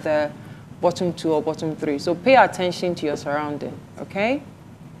been at the bottom 2 or bottom 3. So pay attention to your surrounding, okay?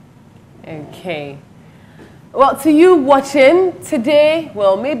 Okay. Well, to you watching today,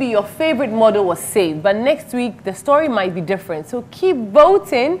 well, maybe your favorite model was saved, but next week the story might be different. So keep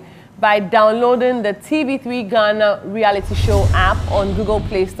voting by downloading the TV3 Ghana reality show app on Google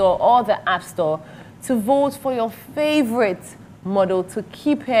Play Store or the App Store to vote for your favorite model to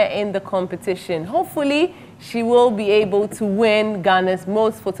keep her in the competition. Hopefully, she will be able to win Ghana's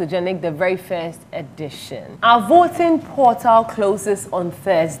Most Photogenic, the very first edition. Our voting portal closes on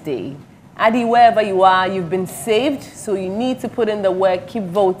Thursday. Adi, wherever you are, you've been saved, so you need to put in the work, keep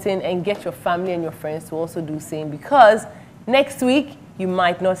voting, and get your family and your friends to also do the same, because next week, you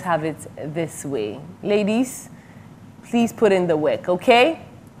might not have it this way. Ladies, please put in the work, okay?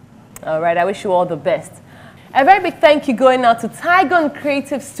 All right, I wish you all the best. A very big thank you going out to Tygon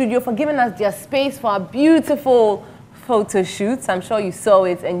Creative Studio for giving us their space for our beautiful photo shoots. I'm sure you saw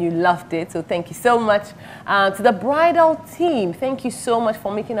it and you loved it, so thank you so much. To the bridal team, thank you so much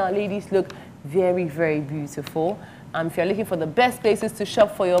for making our ladies look very, very beautiful. If you're looking for the best places to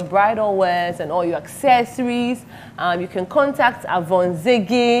shop for your bridal wears and all your accessories, you can contact Avon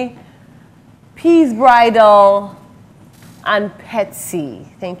Ziggy, Peace Bridal, and Petsy.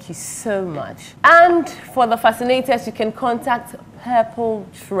 Thank you so much. And for the fascinators, you can contact Purple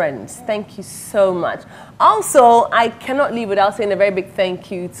Trends. Thank you so much. Also, I cannot leave without saying a very big thank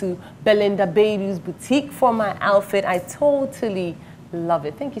you to Belinda Bailey's Boutique for my outfit. I totally Love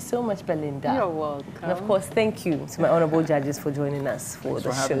it. Thank you so much, Belinda. You're welcome. And of course, thank you to my honorable judges for joining us for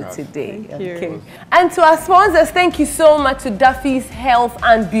the show today. Thank you. And to our sponsors, thank you so much to Duffy's Health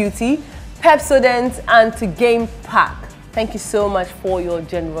and Beauty, Pepsodent, and to Game Pack. Thank you so much for your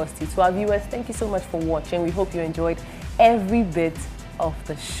generosity. To our viewers, thank you so much for watching. We hope you enjoyed every bit of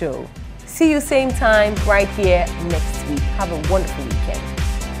the show. See you same time right here next week. Have a wonderful weekend.